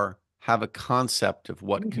or have a concept of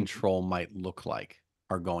what Mhm, control might look like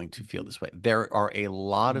are going to feel this way. There are a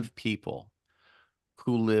lot mhm, of people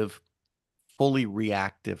who live fully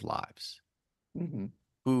reactive lives, mhm,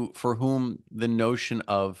 who for whom the notion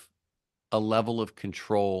of a level of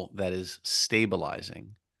control that is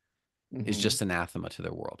stabilizing is mhm, just anathema to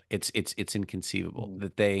their world. It's inconceivable mhm,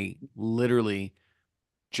 that they literally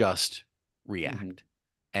just mhm, react.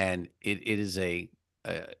 And it is a,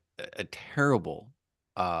 a terrible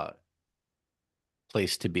uh,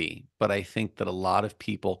 place to be. But I think that a lot of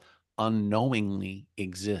people unknowingly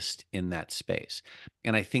exist in that space.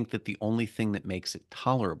 And I think that the only thing that makes it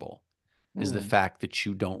tolerable is the mhm. fact that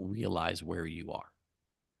you don't realize where you are.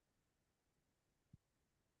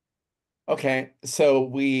 Okay, so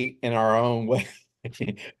we, in our own way,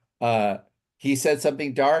 uh, he said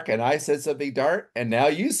something dark, and I said something dark, and now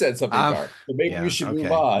you said something Um, dark. So maybe we yeah, should move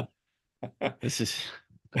okay. on. This is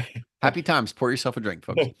happy times. Pour yourself a drink,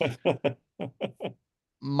 folks.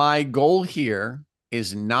 My goal here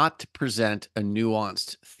is not to present a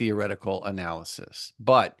nuanced theoretical analysis,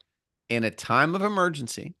 but in a time of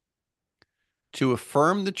emergency, to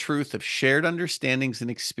affirm the truth of shared understandings and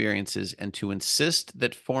experiences, and to insist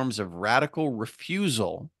that forms of radical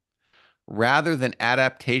refusal rather than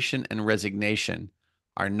adaptation and resignation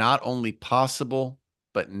are not only possible,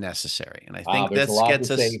 but necessary. And I Wow, think there's a lot to gets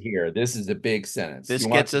say us here. This is a big sentence. this You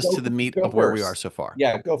want gets to us to the meat go of where we are first? so far.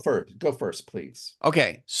 Yeah, go first. Go first, please.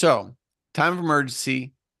 Okay, so time of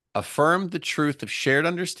emergency, affirm the truth of shared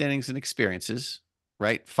understandings and experiences,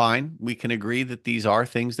 right? Fine. We can agree that these are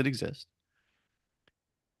things that exist.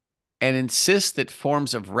 And insist that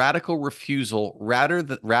forms of radical refusal rather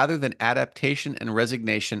than adaptation and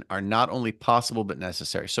resignation are not only possible but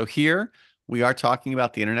necessary. So here we are talking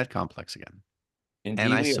about the internet complex again. And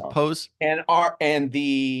Indeed, I we are. suppose And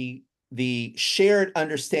the shared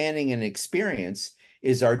understanding and experience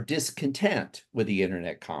is our discontent with the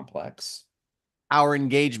internet complex. our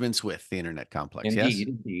engagements with the internet complex, yes? Indeed,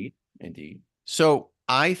 indeed, indeed. So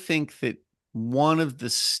I think that one of the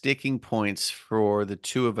sticking points for the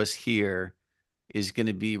two of us here is going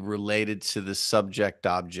to be related to the subject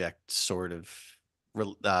object sort of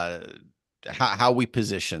uh, how we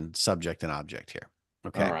position subject and object here. All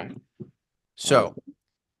Okay. right. I'm So listening.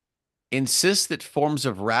 insist that forms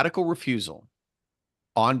of radical refusal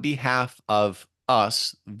on behalf of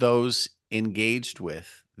us, those engaged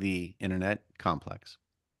with the internet complex,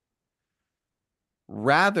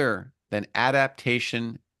 rather than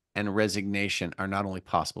adaptation and resignation are not only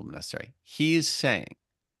possible but necessary. He is saying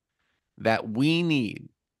that we need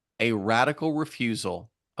a radical refusal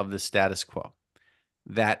of the status quo,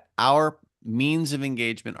 that our means of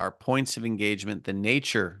engagement, our points of engagement, the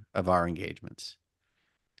nature of our engagements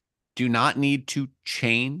do not need to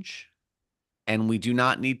change, and we do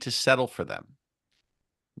not need to settle for them.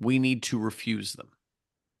 We need to refuse them.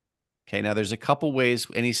 Okay, now there's a couple ways,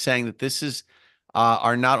 and he's saying that this is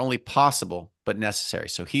are not only possible but necessary.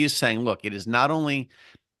 So he is saying, look, it is not only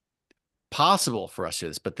possible for us to do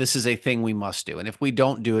this, but this is a thing we must do. And if we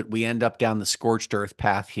don't do it, we end up down the scorched earth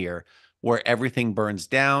path here where everything burns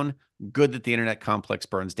down. Good that the internet complex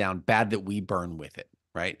burns down, bad that we burn with it,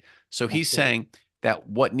 right? So he's Absolutely. saying that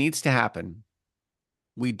what needs to happen,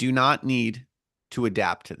 we do not need to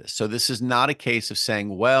adapt to this. So this is not a case of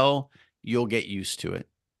saying, well, you'll get used to it.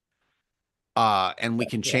 And we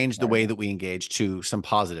can Yeah, change the fair way enough. that we engage to some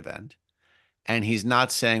positive end. And he's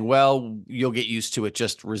not saying, well, you'll get used to it.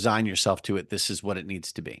 Just resign yourself to it. This is what it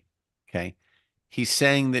needs to be. Okay. He's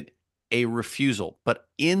saying that a refusal, but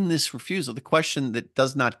in this refusal, the question that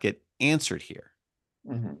does not get answered here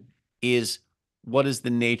Mhm. is what is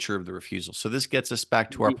the nature of the refusal? So this gets us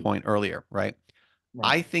back to our Indeed. point earlier, right?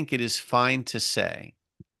 Right. I think it is fine to say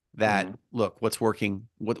that, Mhm. look, what's working,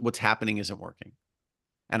 what's happening isn't working.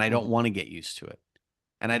 And I don't Mhm. want to get used to it.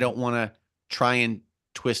 And I Mhm. don't want to try and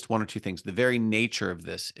twist one or two things. The very nature of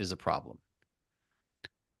this is a problem.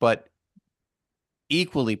 But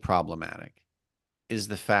equally problematic is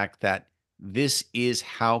the fact that this is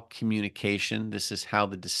how communication, this is how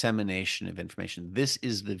the dissemination of information, this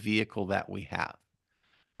is the vehicle that we have,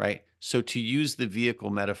 right? So to use the vehicle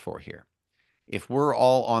metaphor here, if we're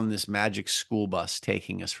all on this magic school bus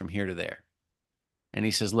taking us from here to there, and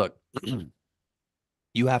he says, look,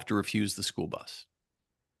 you have to refuse the school bus,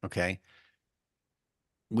 okay?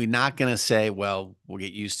 We're not going to say, well, we'll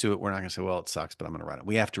get used to it. We're not going to say, well, it sucks, but I'm going to run it.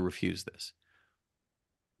 We have to refuse this.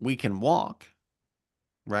 We can walk,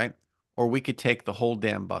 right? Or we could take the whole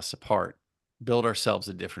damn bus apart, build ourselves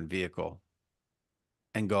a different vehicle,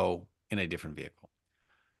 and go in a different vehicle.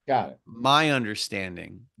 Got it. My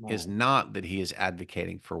understanding is Right. not that he is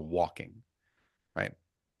advocating for walking, right?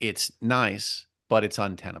 It's nice, but it's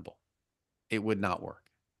untenable. It would not work.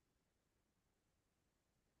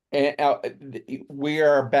 And we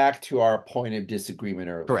are back to our point of disagreement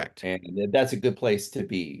earlier, Correct. and that's a good place to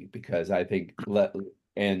be because I think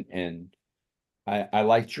and I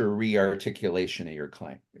liked your re-articulation of your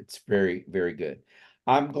claim. It's very, very good.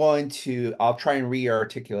 I'll try and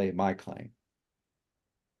re-articulate my claim.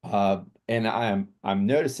 And I'm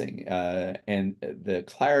noticing, and the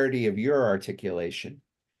clarity of your articulation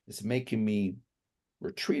is making me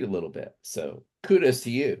retreat a little bit. So kudos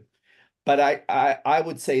to you. But I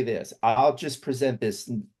would say this. I'll just present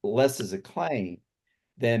this less as a claim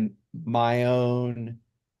than my own,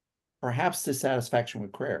 perhaps dissatisfaction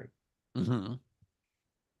with Crary. Mm-hmm.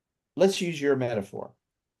 Let's use your metaphor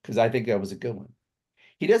because I think that was a good one.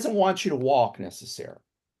 He doesn't want you to walk necessarily.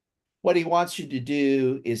 What he wants you to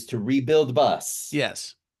do is to rebuild the bus.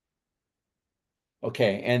 Yes.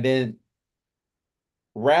 Okay. And then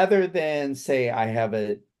rather than say, I have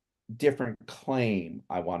a different claim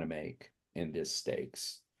I want to make in this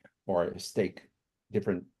stakes or a stake,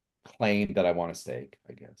 different claim that I want to stake,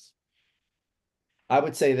 I guess. I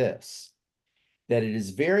would say this that it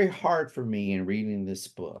is very hard for me in reading this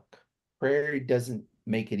book. Prairie doesn't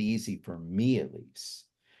make it easy for me, at least,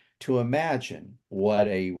 to imagine what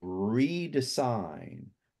a redesign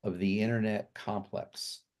of the internet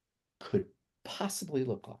complex could possibly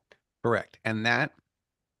look like. Correct. And that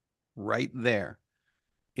right there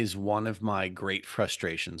is one of my great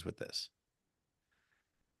frustrations with this.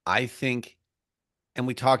 I think, and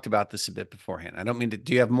we talked about this a bit beforehand. I don't mean to,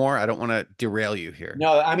 do you have more? I don't want to derail you here.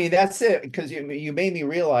 No, I mean that's it because you made me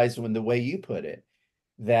realize when the way you put it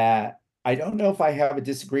that I don't know if I have a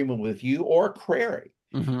disagreement with you or Crary.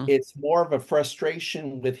 Hmm. It's more of a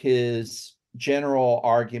frustration with his general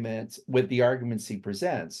arguments, with the arguments he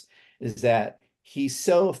presents, is that he's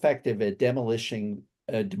so effective at demolishing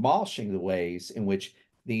the ways in which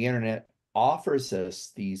the internet offers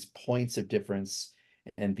us these points of difference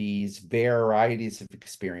and these varieties of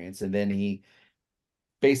experience, and then he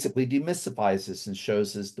basically demystifies this and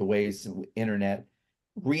shows us the ways the internet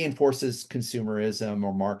reinforces consumerism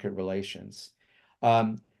or market relations,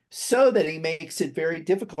 so that he makes it very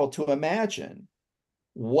difficult to imagine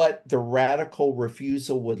what the radical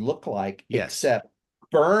refusal would look like, Yes. except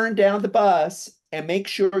burn down the bus and make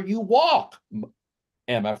sure you walk,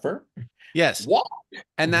 MFer, Yes. walk.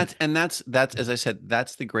 And that's as I said,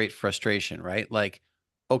 that's the great frustration, right? Like,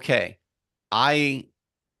 okay, I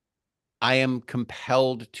I am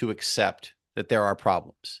compelled to accept that there are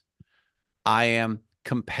problems. I am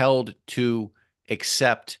compelled to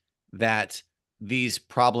accept that these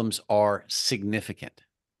problems are significant.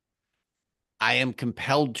 I am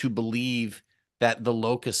compelled to believe that the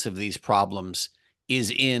locus of these problems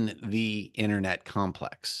is in the internet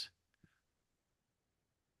complex.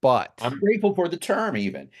 But I'm grateful for the term,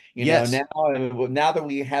 even. yes, Now that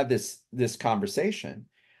we have this conversation,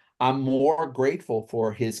 I'm more grateful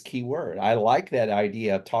for his keyword. I like that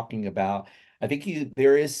idea of talking about. I think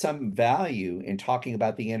there is some value in talking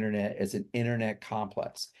about the internet as an internet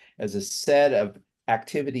complex, as a set of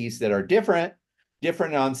activities that are different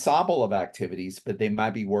ensemble of activities, but they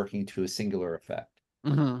might be working to a singular effect.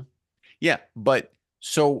 mhm. Yeah, but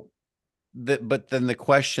so but then the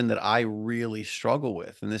question that I really struggle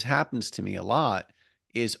with, and this happens to me a lot,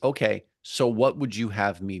 is okay, so what would you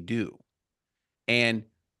have me do? And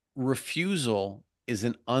refusal is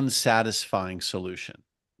an unsatisfying solution.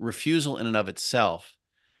 Refusal in and of itself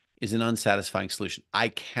is an unsatisfying solution. I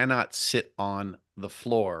cannot sit on the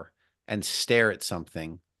floor and stare at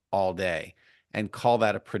something all day and call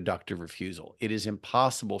that a productive refusal. It is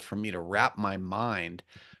impossible for me to wrap my mind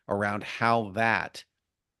around how that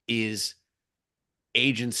is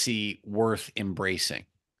agency worth embracing.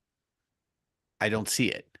 I don't see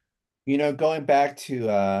it. Going back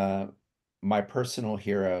to my personal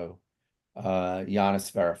hero,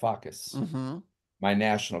 Yanis Varoufakis, Hmm. my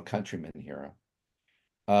national countryman hero,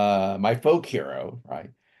 my folk hero,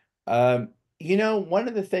 right? One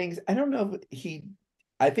of the things I don't know if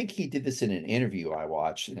I think he did this in an interview I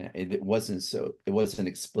watched, and it wasn't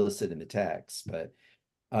explicit in the text, but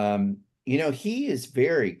he is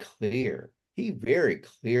very clear. He very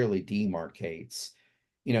clearly demarcates.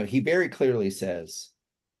 He very clearly says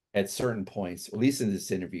at certain points, at least in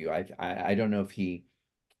this interview, I don't know if he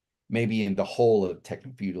maybe in the whole of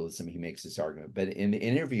techno-feudalism he makes this argument, but in the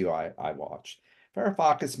interview I watched,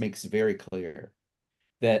 Varoufakis makes very clear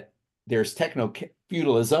that there's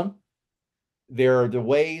techno-feudalism. There are the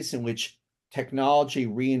ways in which technology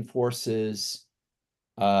reinforces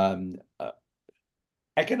um, uh,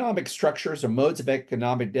 economic structures or modes of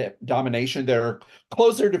economic domination that are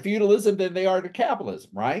closer to feudalism than they are to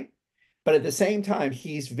capitalism, right? But at the same time,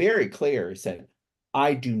 he's very clear. He said,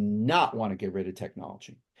 I do not want to get rid of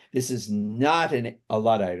technology. This is not a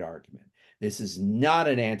Luddite argument. This is not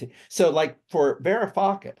an anti. So, like for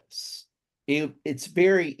Varoufakis, it's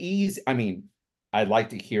very easy. I mean, I'd like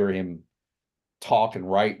to hear him talk and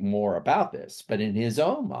write more about this, but in his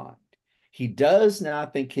own mind, he does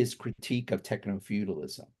not think his critique of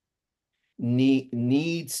techno-feudalism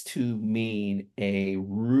needs to mean a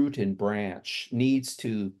root and branch, needs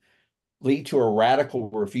to lead to a radical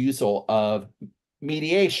refusal of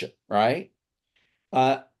mediation, right?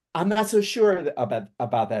 Uh, I'm not so sure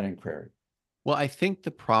about that in Crary. Well, I think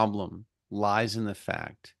the problem lies in the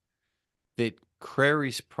fact that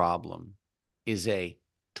Crary's problem is a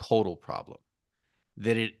total problem,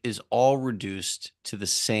 that it is all reduced to the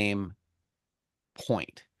same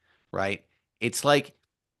point, right? It's like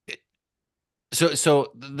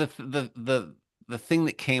so the thing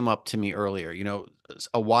that came up to me earlier,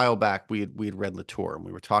 a while back we had read Latour and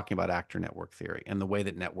we were talking about actor network theory and the way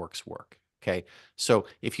that networks work. Okay. So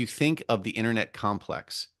if you think of the internet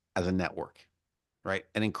complex as a network, right?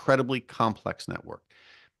 An incredibly complex network.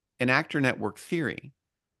 An actor network theory,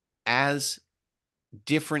 as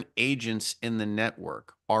different agents in the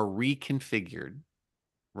network are reconfigured,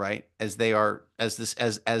 right? As they are, as this,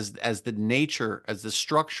 as the nature, as the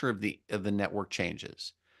structure of the network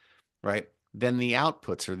changes, right? Then the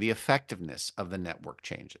outputs or the effectiveness of the network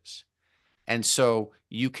changes. And so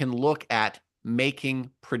you can look at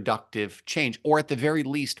making productive change, or at the very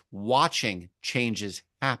least, watching changes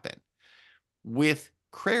happen. With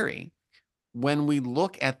Crary, when we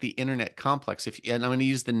look at the internet complex, and I'm going to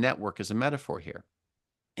use the network as a metaphor here,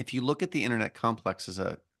 if you look at the internet complex as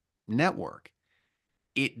a network,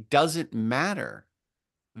 it doesn't matter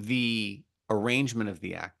the arrangement of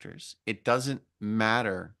the actors. It doesn't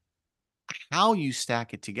matter how you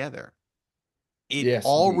stack it together. It Yes,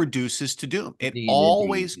 all indeed. reduces to doom. It Indeed, indeed,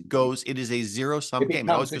 always indeed. goes, it is a zero sum It game.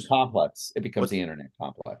 It always becomes a goes, complex. It becomes what's, the internet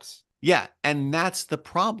complex. yeah. And that's the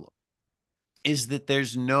problem, is that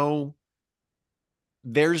there's no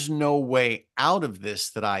way out of this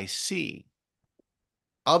that I see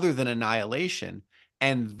other than annihilation.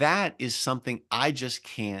 And that is something I just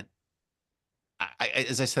can't,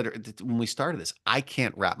 as I said when we started this, I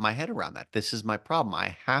can't wrap my head around that. This is my problem.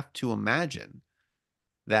 I have to imagine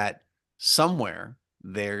that somewhere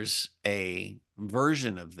there's a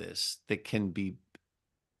version of this that can be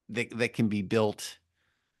that can be built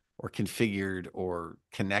or configured or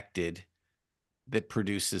connected that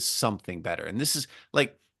produces something better. And this is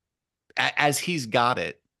like, as he's got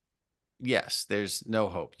it, yes, there's no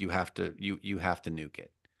hope. You have to you have to nuke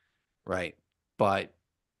it, right? But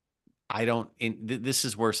I don't. This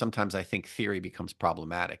is where sometimes I think theory becomes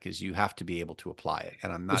problematic. Is you have to be able to apply it,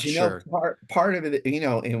 and I'm But not sure. part of it,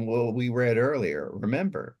 in what we read earlier,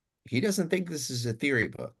 remember, he doesn't think this is a theory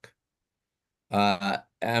book. I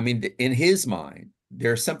mean, in his mind,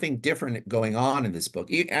 there's something different going on in this book.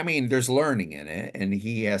 I mean, there's learning in it, and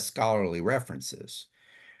he has scholarly references,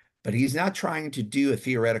 but he's not trying to do a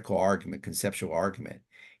theoretical argument, conceptual argument.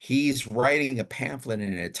 He's writing a pamphlet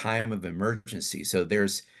in a time of emergency. So there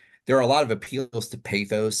are a lot of appeals to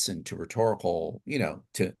pathos and to rhetorical,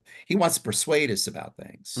 to he wants to persuade us about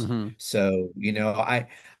things. Mhm. So,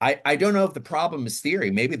 I don't know if the problem is theory.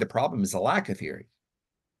 Maybe the problem is a lack of theory.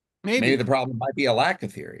 Maybe the Maybe, problem might be a lack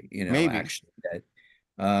of theory, maybe. actually,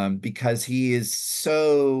 that because he is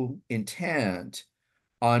so intent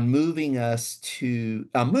on moving us.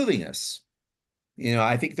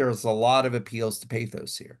 I think there's a lot of appeals to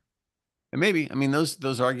pathos here. And maybe, I mean,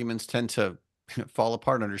 those arguments tend to fall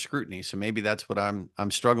apart under scrutiny. So maybe that's what I'm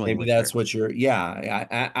struggling Maybe with here. that's what yeah.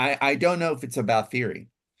 I don't know if it's about theory.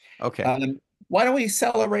 Okay. Um, why don't we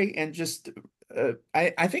celebrate and just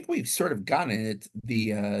I think we've sort of gotten it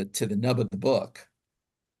to the nub of the book.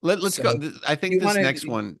 Let's So go. I think you this want next to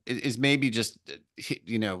one is maybe just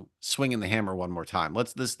swinging the hammer one more time.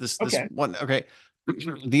 Let's this okay. one. Okay.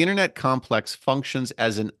 The internet complex functions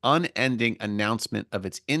as an unending announcement of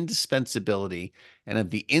its indispensability and of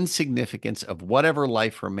the insignificance of whatever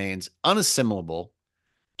life remains unassimilable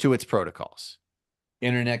to its protocols.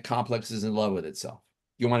 Internet complex is in love with itself.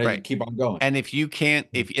 You want to Right. keep on going. And if you can't,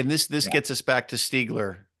 if and this Yeah. gets us back to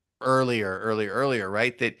Stiegler earlier,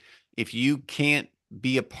 right? That if you can't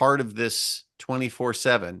be a part of this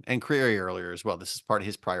 24/7, and Crary earlier as well, this is part of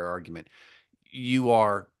his prior argument, you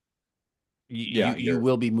are Yeah, you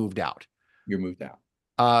will be moved out. you're moved out.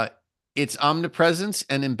 Uh its omnipresence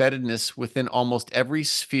and embeddedness within almost every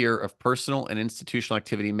sphere of personal and institutional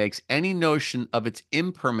activity makes any notion of its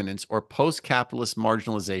impermanence or post-capitalist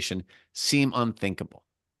marginalization seem unthinkable.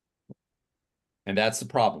 And that's the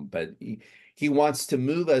problem. But he wants to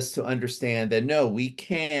move us to understand that no, we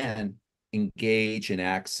can engage in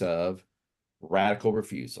acts of radical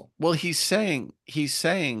refusal. Well, he's saying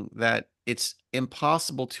that it's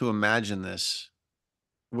impossible to imagine this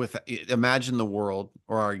imagine the world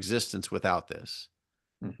or our existence without this.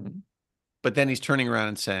 Mhm. But then he's turning around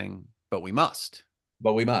and saying, "But we must."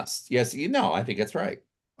 But we must. Yes, I think that's right.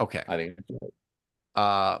 Okay. I think that's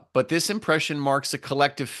right. But this impression marks a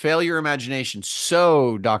collective failure of imagination.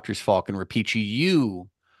 So, Doctors Falk and Rapici, you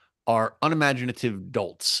are unimaginative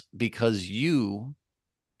dolts because you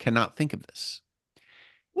cannot think of this.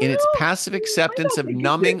 In its Well, passive I acceptance don't of think it's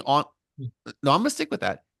numbing it. on No, I'm going to stick with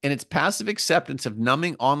that. And its passive acceptance of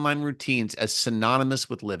numbing online routines as synonymous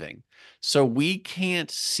with living. So we can't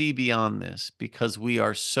see beyond this because we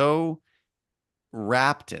are so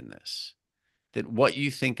wrapped in this that what you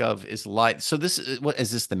think of is light. So this is what is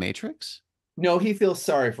this the Matrix? No, he feels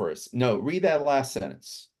sorry for us. No, read that last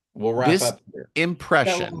sentence. We'll wrap This up here. That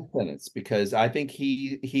impression. last sentence, because I think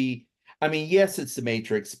I mean, yes, it's the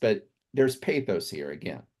Matrix, but there's pathos here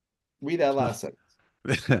again. Read that last sentence.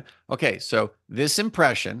 Okay, so this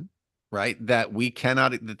impression, right, that we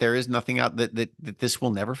cannot, that there is nothing out that this will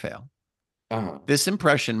never fail. Uh-huh. This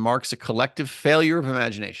impression marks a collective failure of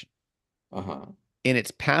imagination Uh-huh. in its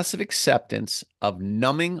passive acceptance of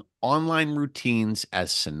numbing online routines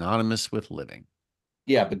as synonymous with living.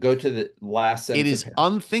 Yeah, but go to the last It sentence of is paragraph.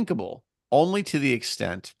 unthinkable only to the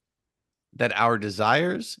extent that our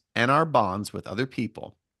desires and our bonds with other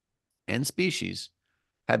people and species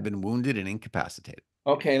had been wounded and incapacitated.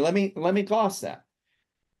 Okay, let me gloss that.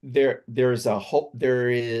 There's a hope, there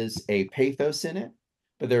is a pathos in it,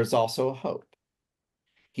 but there's also a hope.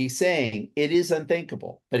 He's saying it is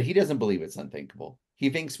unthinkable, but he doesn't believe it's unthinkable. He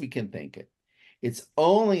thinks we can think it. It's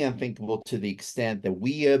only unthinkable to the extent that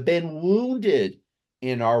we have been wounded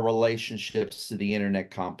in our relationships to the internet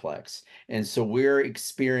complex. And so we're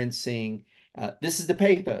experiencing this is the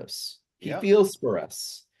pathos. He Yep. feels for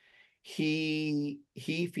us. He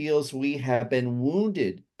feels we have been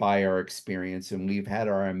wounded by our experience and we've had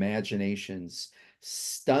our imaginations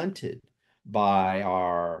stunted by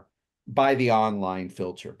our by the online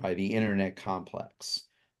filter, by the internet complex.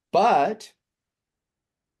 But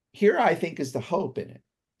here I think is the hope in it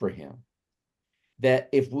for him that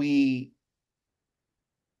if we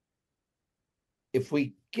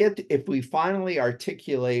finally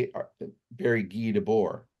articulate very Guy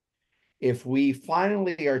Debord, if we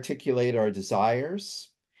finally articulate our desires,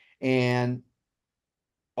 and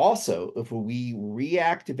also if we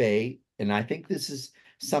reactivate, and I think this is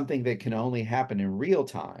something that can only happen in real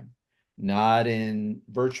time, not in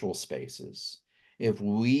virtual spaces. If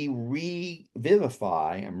we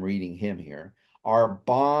revivify, I'm reading him here, our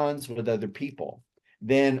bonds with other people,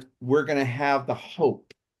 then we're going to have the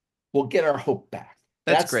hope. We'll get our hope back.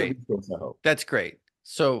 That's That's the great. resource of hope. That's great.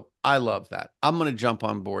 So I love that. I'm going to jump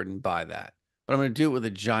on board and buy that, but I'm going to do it with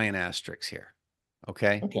a giant asterisk here.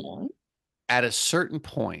 Okay. Okay. At a certain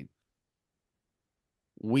point,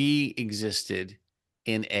 we existed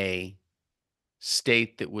in a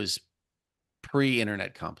state that was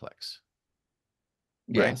pre-internet complex,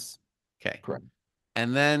 right? Yes. Okay. Correct.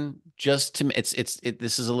 And then just to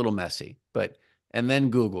this is a little messy, but and then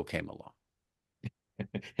Google came along.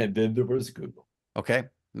 And then there was Google. Okay.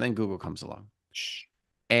 And then Google comes along.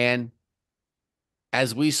 And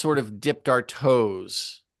as we sort of dipped our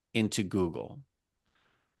toes into Google,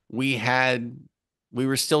 we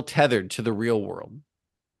were still tethered to the real world.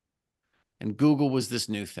 And Google was this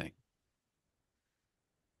new thing.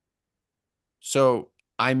 So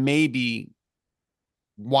I may be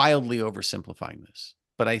wildly oversimplifying this,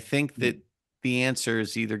 but I think that the answer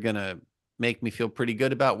is either going to make me feel pretty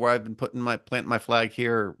good about where I've been planting my flag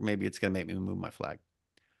here, or maybe it's going to make me move my flag.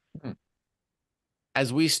 Hmm.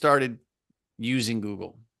 As we started using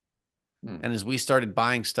Google Hmm. and as we started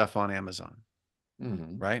buying stuff on Amazon,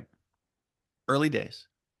 Mhm. right? Early days,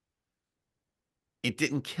 it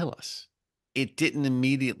didn't kill us. It didn't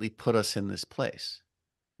immediately put us in this place.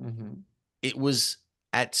 Mhm. It was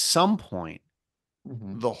at some point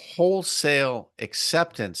Mhm. the wholesale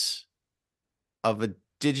acceptance of a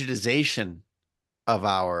digitization of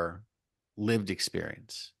our lived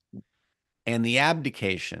experience and the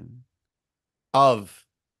abdication of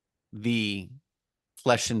the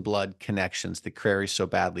flesh and blood connections that Crary so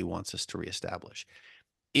badly wants us to reestablish.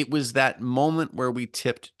 It was that moment where we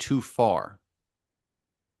tipped too far,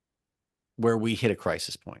 where we hit a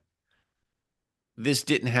crisis point. This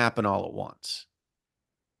didn't happen all at once.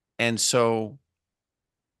 And so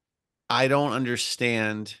I don't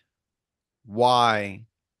understand why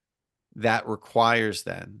that requires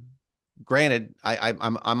then. Granted,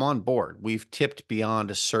 I'm on board. We've tipped beyond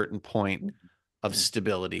a certain point of Mhm.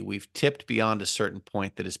 stability. We've tipped beyond a certain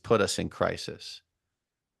point that has put us in crisis.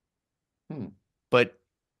 Hmm. But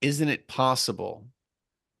isn't it possible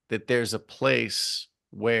that there's a place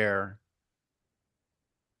where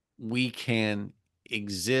we can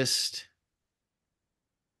exist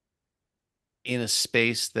in a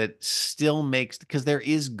space that still makes, because there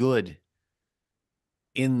is good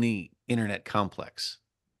in the internet complex.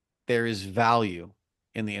 There is value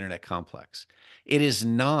in the internet complex. It is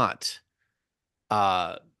not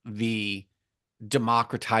the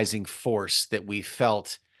democratizing force that we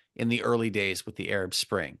felt in the early days with the Arab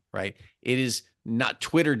Spring, right? It is not,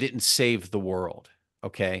 Twitter didn't save the world.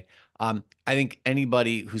 Okay. I think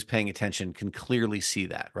anybody who's paying attention can clearly see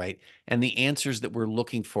that, right? And the answers that we're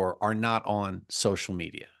looking for are not on social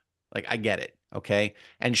media. Like, I get it. Okay.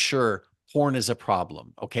 And sure, porn is a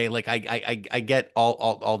problem. Okay. Like I get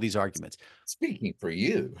all these arguments. Speaking for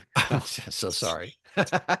you. I'm so sorry.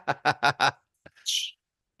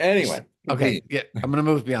 Anyway, Okay, continue. yeah, I'm gonna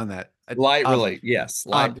move beyond that. Light relief. Yes.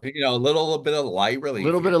 Light, Um, a little bit of light a relief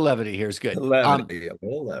little bit here. of levity here is good. Levity, a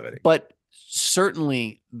little levity. But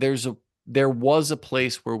certainly there was a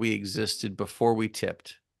place where we existed before we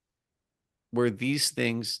tipped, where these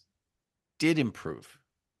things did improve,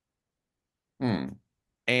 Hmm.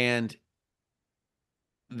 and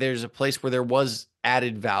there's a place where there was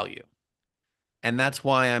added value, and that's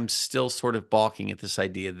why I'm still sort of balking at this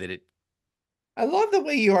idea that I love the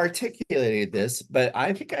way you articulated this, but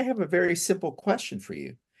I think I have a very simple question for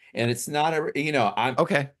you. And it's not a,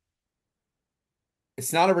 Okay.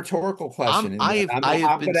 it's not a rhetorical question, and I have I'm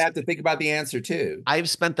been going to have to think about the answer too. I've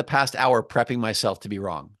spent the past hour prepping myself to be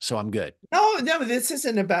wrong, so I'm good. No, no, this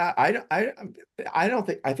isn't about. I don't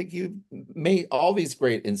think. I think you made all these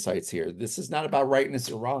great insights here. This is not about rightness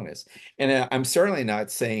or wrongness, and I'm certainly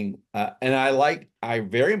not saying. And I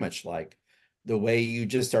very much like the way you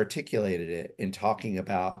just articulated it in talking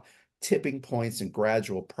about tipping points and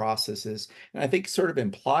gradual processes. And I think sort of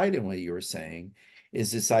implied in what you were saying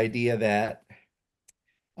is this idea that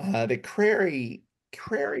that Crary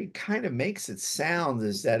kind of makes it sound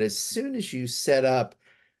is that as soon as you set up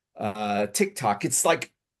TikTok, it's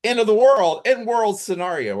like end world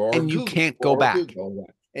scenario, or And you Google, can't go back.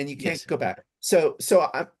 and you can't Yes. go back. So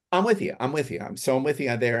I'm with you. I'm with you. I'm with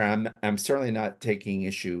you there. I'm certainly not taking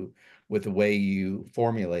issue with the way you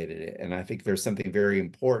formulated it, and I think there's something very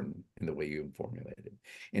important in the way you formulated it,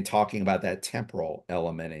 in talking about that temporal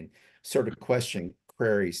element and sort of questioning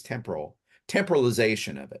Crary's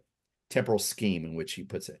temporalization of it, temporal scheme in which he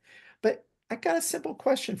puts it. But I got a simple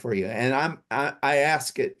question for you, and I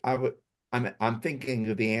ask it. I'm thinking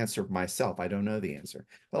of the answer myself. I don't know the answer,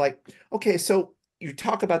 but like, okay, so you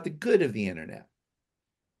talk about the good of the internet.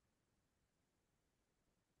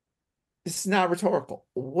 This is not rhetorical.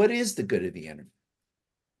 What is the good of the internet?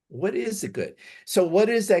 What is the good? So what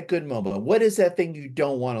is that good moment? What is that thing you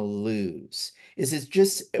don't want to lose? Is it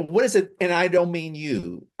just what is it? And I don't mean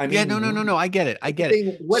you. I Yeah, mean no, no, no, we. no. I get it. I The get it.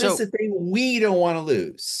 thing, what is So, the thing we don't want to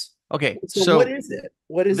lose? okay, So what so is it?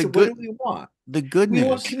 What is the it? What do good we want? the good We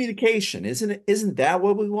want news, communication, isn't it? Isn't that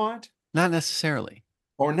what we want? not necessarily.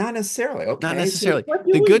 Or not necessarily. Not Okay, so necessarily. what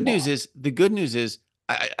do we want? The good news is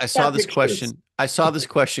I saw Got this pictures. question. I saw this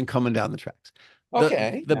question coming down the tracks.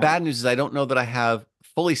 Okay, The yeah. bad news is I don't know that I have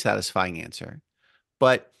fully satisfying answer,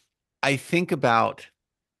 but I think about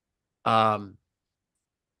um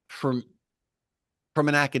from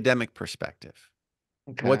an academic perspective,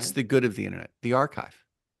 what's Okay. the good of the internet? The archive.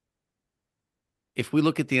 If we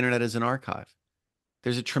look at the internet as an archive,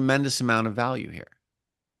 there's a tremendous amount of value here.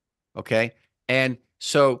 Okay. And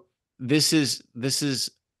so this is,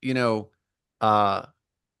 you know, uh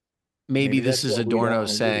maybe Maybe this that's is what we don't Adorno want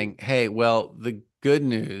to lose. saying, hey, well, the good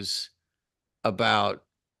news about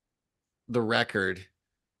the record,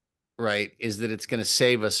 right, is that it's going to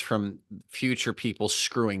save us from future people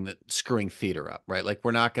screwing theater up, right? Like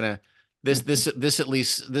we're not going to this at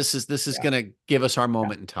least this is Yeah, going to give us our yeah,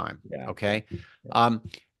 moment in time, yeah, yeah, okay? yeah. Um,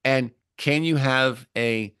 and can you have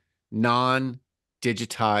a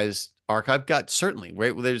non-digitized archive? God, certainly,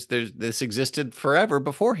 right? Well, there's this existed forever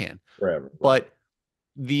beforehand, Forever, right. but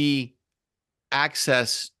the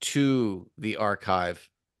access to the archive,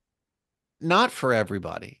 not for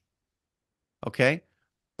everybody, okay?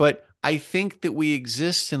 But I think that we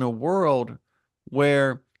exist in a world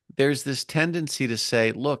where there's this tendency to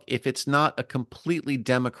say, look, if it's not a completely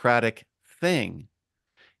democratic thing,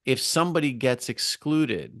 if somebody gets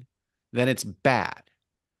excluded, then it's bad.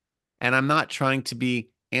 And I'm not trying to be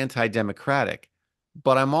anti democratic,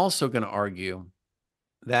 but I'm also going to argue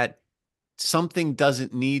that something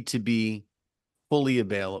doesn't need to be fully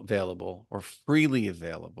available or freely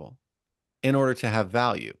available in order to have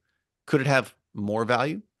value. Could it have more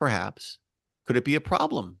value? Perhaps. Could it be a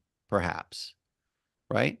problem? Perhaps.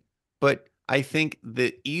 Right. But I think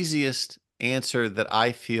the easiest answer that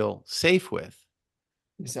I feel safe with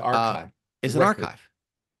It's an uh, archive, is an record. archive.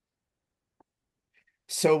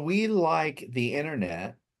 So we like the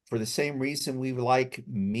internet for the same reason we like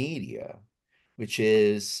media, which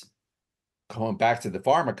is going back to the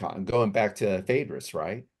pharmacon, going back to Phaedrus,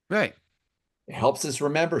 right? Right. It helps us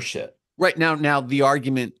remember shit. Right. Now, the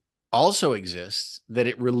argument also exists that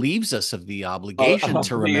it relieves us of the obligation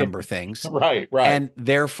to remember things, Right, right. and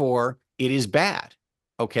therefore it is bad.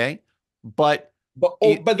 Okay. But But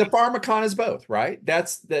the pharmacon is both, right?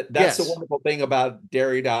 That's the yes, wonderful thing about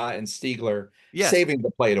Derrida and Stiegler yes. saving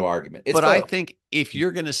the Plato argument. It's But I both. think if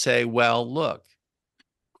you're going to say, well, look,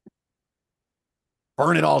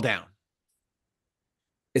 burn it all down.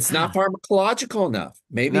 It's not pharmacological enough.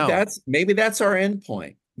 No. Maybe that's our end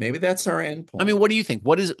point. Maybe that's our end I mean, point. what do you think?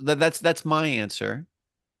 What is that's my answer.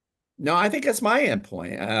 No, I think that's my end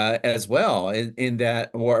point as well. In that,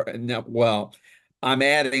 or no, well, I'm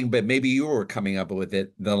adding, but maybe you were coming up with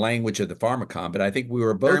it, the language of the pharmacon. But I think we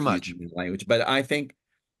were Very both much. using the language. But I think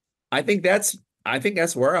that's, I think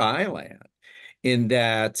that's where I land in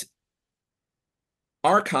that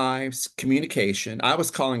archives, communication. I was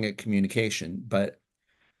calling it communication, but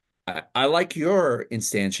I like your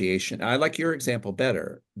instantiation. I like your example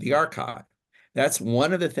better, the archive. That's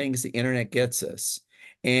one of the things the internet gets us.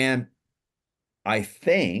 And I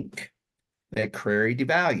think that Crary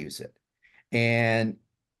devalues it. And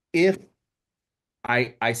if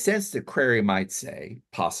I sense that Crary might say,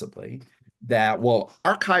 possibly, that, well,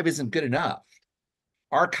 archive isn't good enough.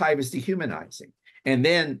 Archive is dehumanizing. And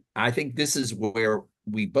then I think this is where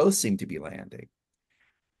we both seem to be landing.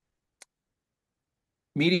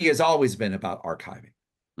 Media has always been about archiving.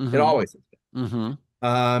 It Mm-hmm. always has been. Mm-hmm.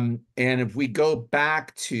 And if we go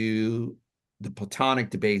back to the Platonic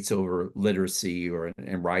debates over literacy or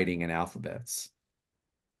and writing and alphabets,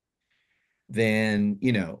 then,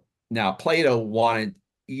 now Plato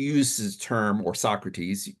used his term, or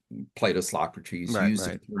Socrates, Socrates Right, used the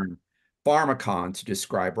right. term pharmakon to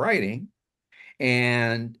describe writing.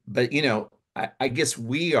 But I guess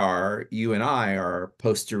you and I are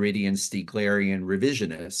post-Derridian, Stiglerian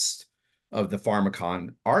revisionists of the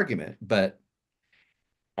pharmakon argument, but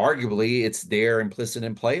arguably it's there implicit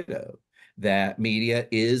in Plato that media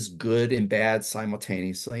is good and bad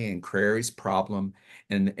simultaneously, and Crary's problem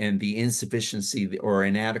and the insufficiency or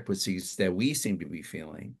inadequacies that we seem to be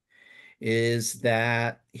feeling is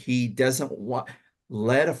that he doesn't want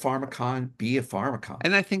let a pharmakon be a pharmakon.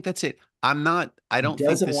 And I think that's it. I He don't think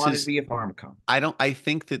doesn't this want it to is, be a pharmakon. I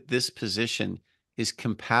think that this position is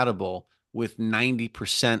compatible with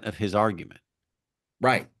 90% of his argument.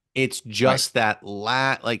 Right. It's Right. just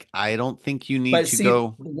like, I don't think you need But to see, the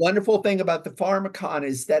go. wonderful thing about the pharmakon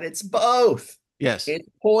is that it's both. Yes. It's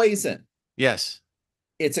poison. Yes.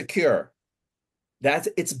 It's a cure.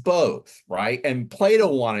 It's both, right? And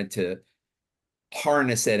Plato wanted to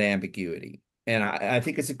harness that ambiguity. And I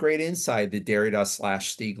think it's a great insight that Derrida /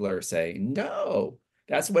 Stigler say, no,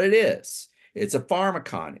 that's what it is. It's a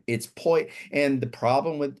pharmakon. It's poison. And the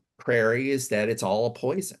problem with Crary is that it's all a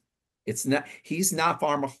poison. He's not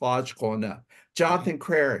pharmacological enough. Jonathan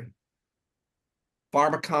Crary,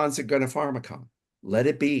 pharmakons are going to pharmakon. Let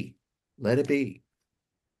it be. Let it be.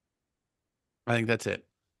 I think that's it.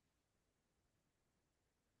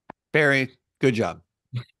 Barry, good job.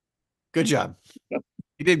 Good job.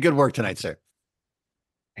 You did good work tonight, sir.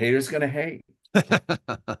 Haters going to hate.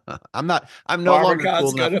 I'm no longer Pharmakon's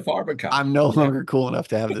cool going enough. to pharmakon. I'm no longer cool enough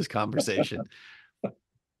to have this conversation.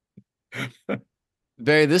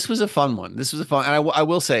 Barry, this was a fun one. This was a fun, and I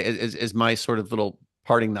will say, as my sort of little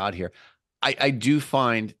parting nod here, I do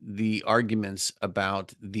find the arguments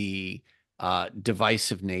about the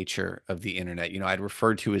divisive nature of the internet. I'd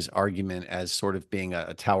referred to his argument as sort of being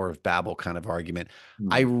a Tower of Babel kind of argument.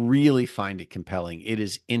 I really find it compelling. It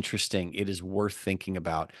is interesting. It is worth thinking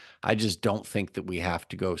about. I just don't think that we have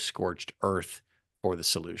to go scorched earth for the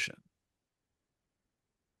solution.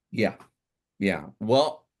 Yeah. Yeah.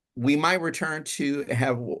 Well, we might return to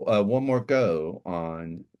have one more go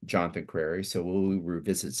on Jonathan Crary, so we'll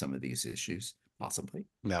revisit some of these issues, possibly.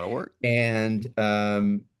 That'll work. And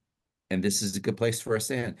this is a good place for us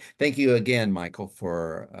to end. Thank you again, Michael,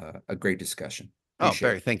 for a great discussion. Oh, Appreciate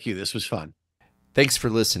Barry, it. thank you. This was fun. Thanks for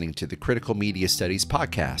listening to the Critical Media Studies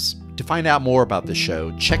podcast. To find out more about the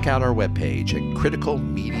show, check out our webpage at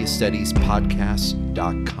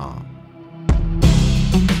criticalmediastudiespodcast.com.